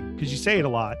the thing, because you say it a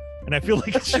lot, and I feel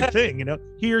like it's your thing, you know.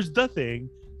 Here's the thing.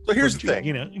 So here's the thing.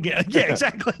 You know, yeah,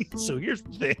 exactly. So here's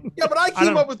the thing. Yeah, but I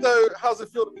came up with the how's it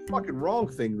feel to be fucking wrong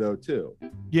thing though too.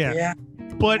 Yeah.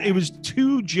 But it was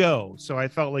to Joe, so I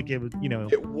felt like it was, you know.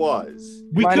 It was.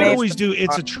 We could always do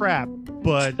it's a trap,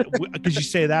 but because you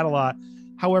say that a lot.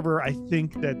 However, I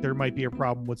think that there might be a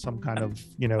problem with some kind of,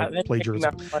 you know,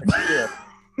 plagiarism.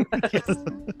 It's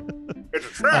a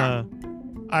trap.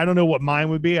 I don't know what mine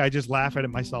would be. I just laugh at it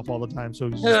myself all the time. So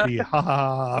it would just be ha ha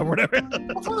ha or whatever.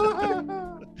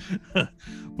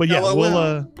 But yeah,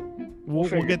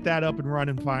 we'll get that up and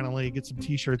running finally. Get some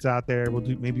t-shirts out there. We'll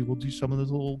do some of those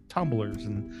little tumblers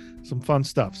and some fun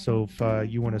stuff. So if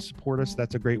you want to support us,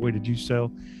 that's a great way to do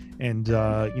so. And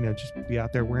you know, just be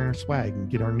out there wearing our swag and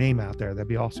get our name out there. That'd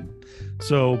be awesome.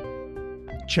 So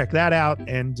check that out.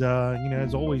 And you know,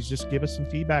 as always, just give us some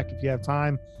feedback if you have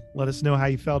time. Let us know how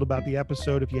you felt about the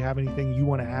episode. If you have anything you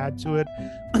want to add to it,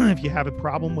 if you have a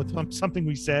problem with something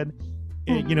we said,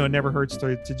 you know, it never hurts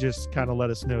to just kind of let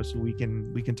us know so we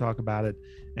can talk about it.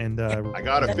 And I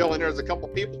got a feeling there's a couple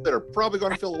people that are probably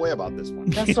going to feel away about this one.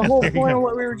 That's the whole point of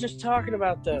what we were just talking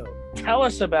about, though. Tell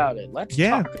us about it. Let's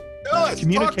talk.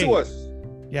 Communicate. Talk to us.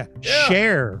 Yeah.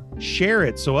 Share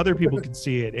it so other people can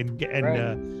see it and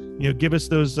right. You know, give us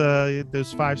those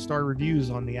 5-star reviews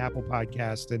on the Apple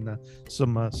Podcast and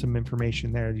some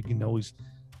information there. You can always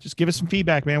just give us some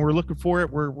feedback, man. We're looking for it.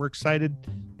 We're excited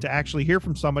to actually hear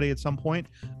from somebody at some point.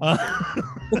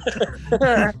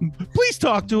 Please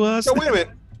talk to us. So wait a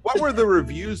minute. What were the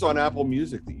reviews on Apple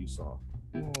Music that you saw?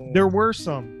 There were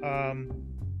some.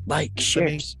 Like,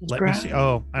 share, let me see.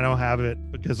 Oh, I don't have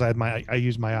it because I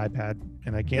use my iPad.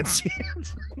 and I can't see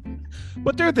it.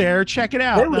 But they're there. Check it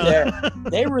out. They were there.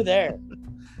 They were there.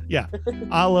 Yeah,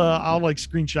 I'll like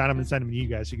screenshot them and send them to you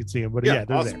guys so you can see them. But yeah,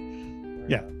 they're awesome. there.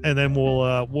 Yeah, and then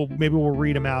we'll maybe we'll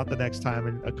read them out the next time,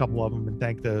 and a couple of them, and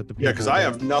thank the people. Yeah, because I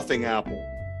have nothing Apple.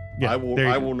 Yeah, I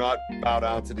will not bow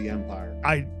down to the empire.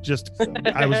 I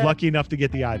was lucky enough to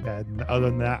get the iPad, and other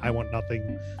than that, I want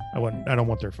nothing. I don't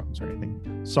want their phones or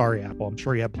anything. Sorry, Apple. I'm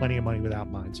sure you have plenty of money without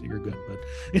mine, so you're good.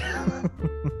 But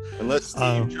Unless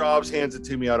Steve Jobs hands it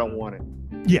to me, I don't want it.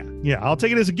 Yeah, I'll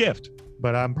take it as a gift,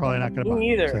 but I'm probably not going to buy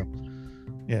Me either. it. So,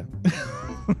 yeah.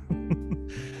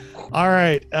 All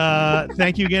right.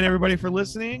 Thank you again, everybody, for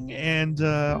listening. And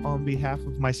on behalf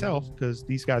of myself, because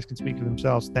these guys can speak for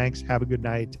themselves, thanks. Have a good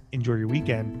night. Enjoy your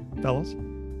weekend, fellas.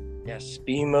 Yes,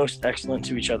 be most excellent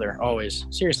to each other, always.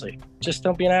 Seriously, just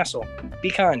don't be an asshole. Be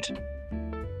kind.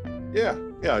 Yeah,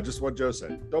 just what Joe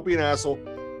said. Don't be an asshole.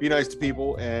 Be nice to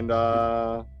people, and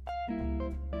yeah.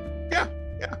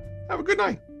 Have a good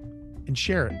night. And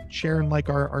share it. Share and like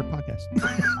our podcast.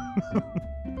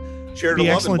 Share Be to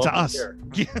love excellent and to love us. share.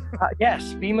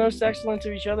 Yes, be most excellent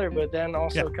to each other, but then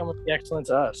also come and be excellent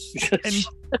to us. And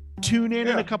tune in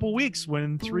a couple weeks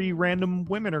when 3 random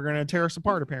women are going to tear us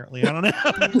apart, apparently. I don't know.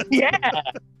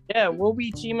 Yeah, we'll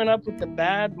be teaming up with the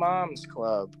Bad Moms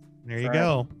Club. There you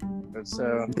go.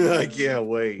 So I can't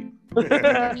wait.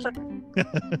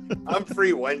 I'm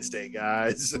free Wednesday,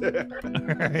 guys. All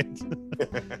right.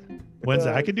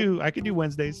 Wednesday. I could do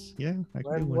Wednesdays. Yeah. I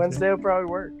could do Wednesday will probably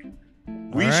work.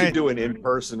 We All should right. do an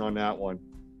in-person on that one.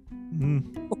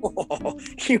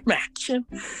 You imagine?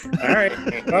 All right.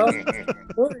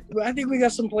 Well, I think we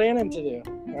got some planning to do.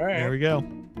 All right. There we go.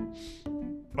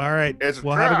 All right. It's a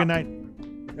Well, have a trap. good night.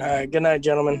 All right. Good night,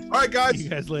 gentlemen. All right, See guys. you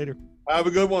guys later. Have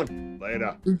a good one.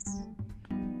 Later.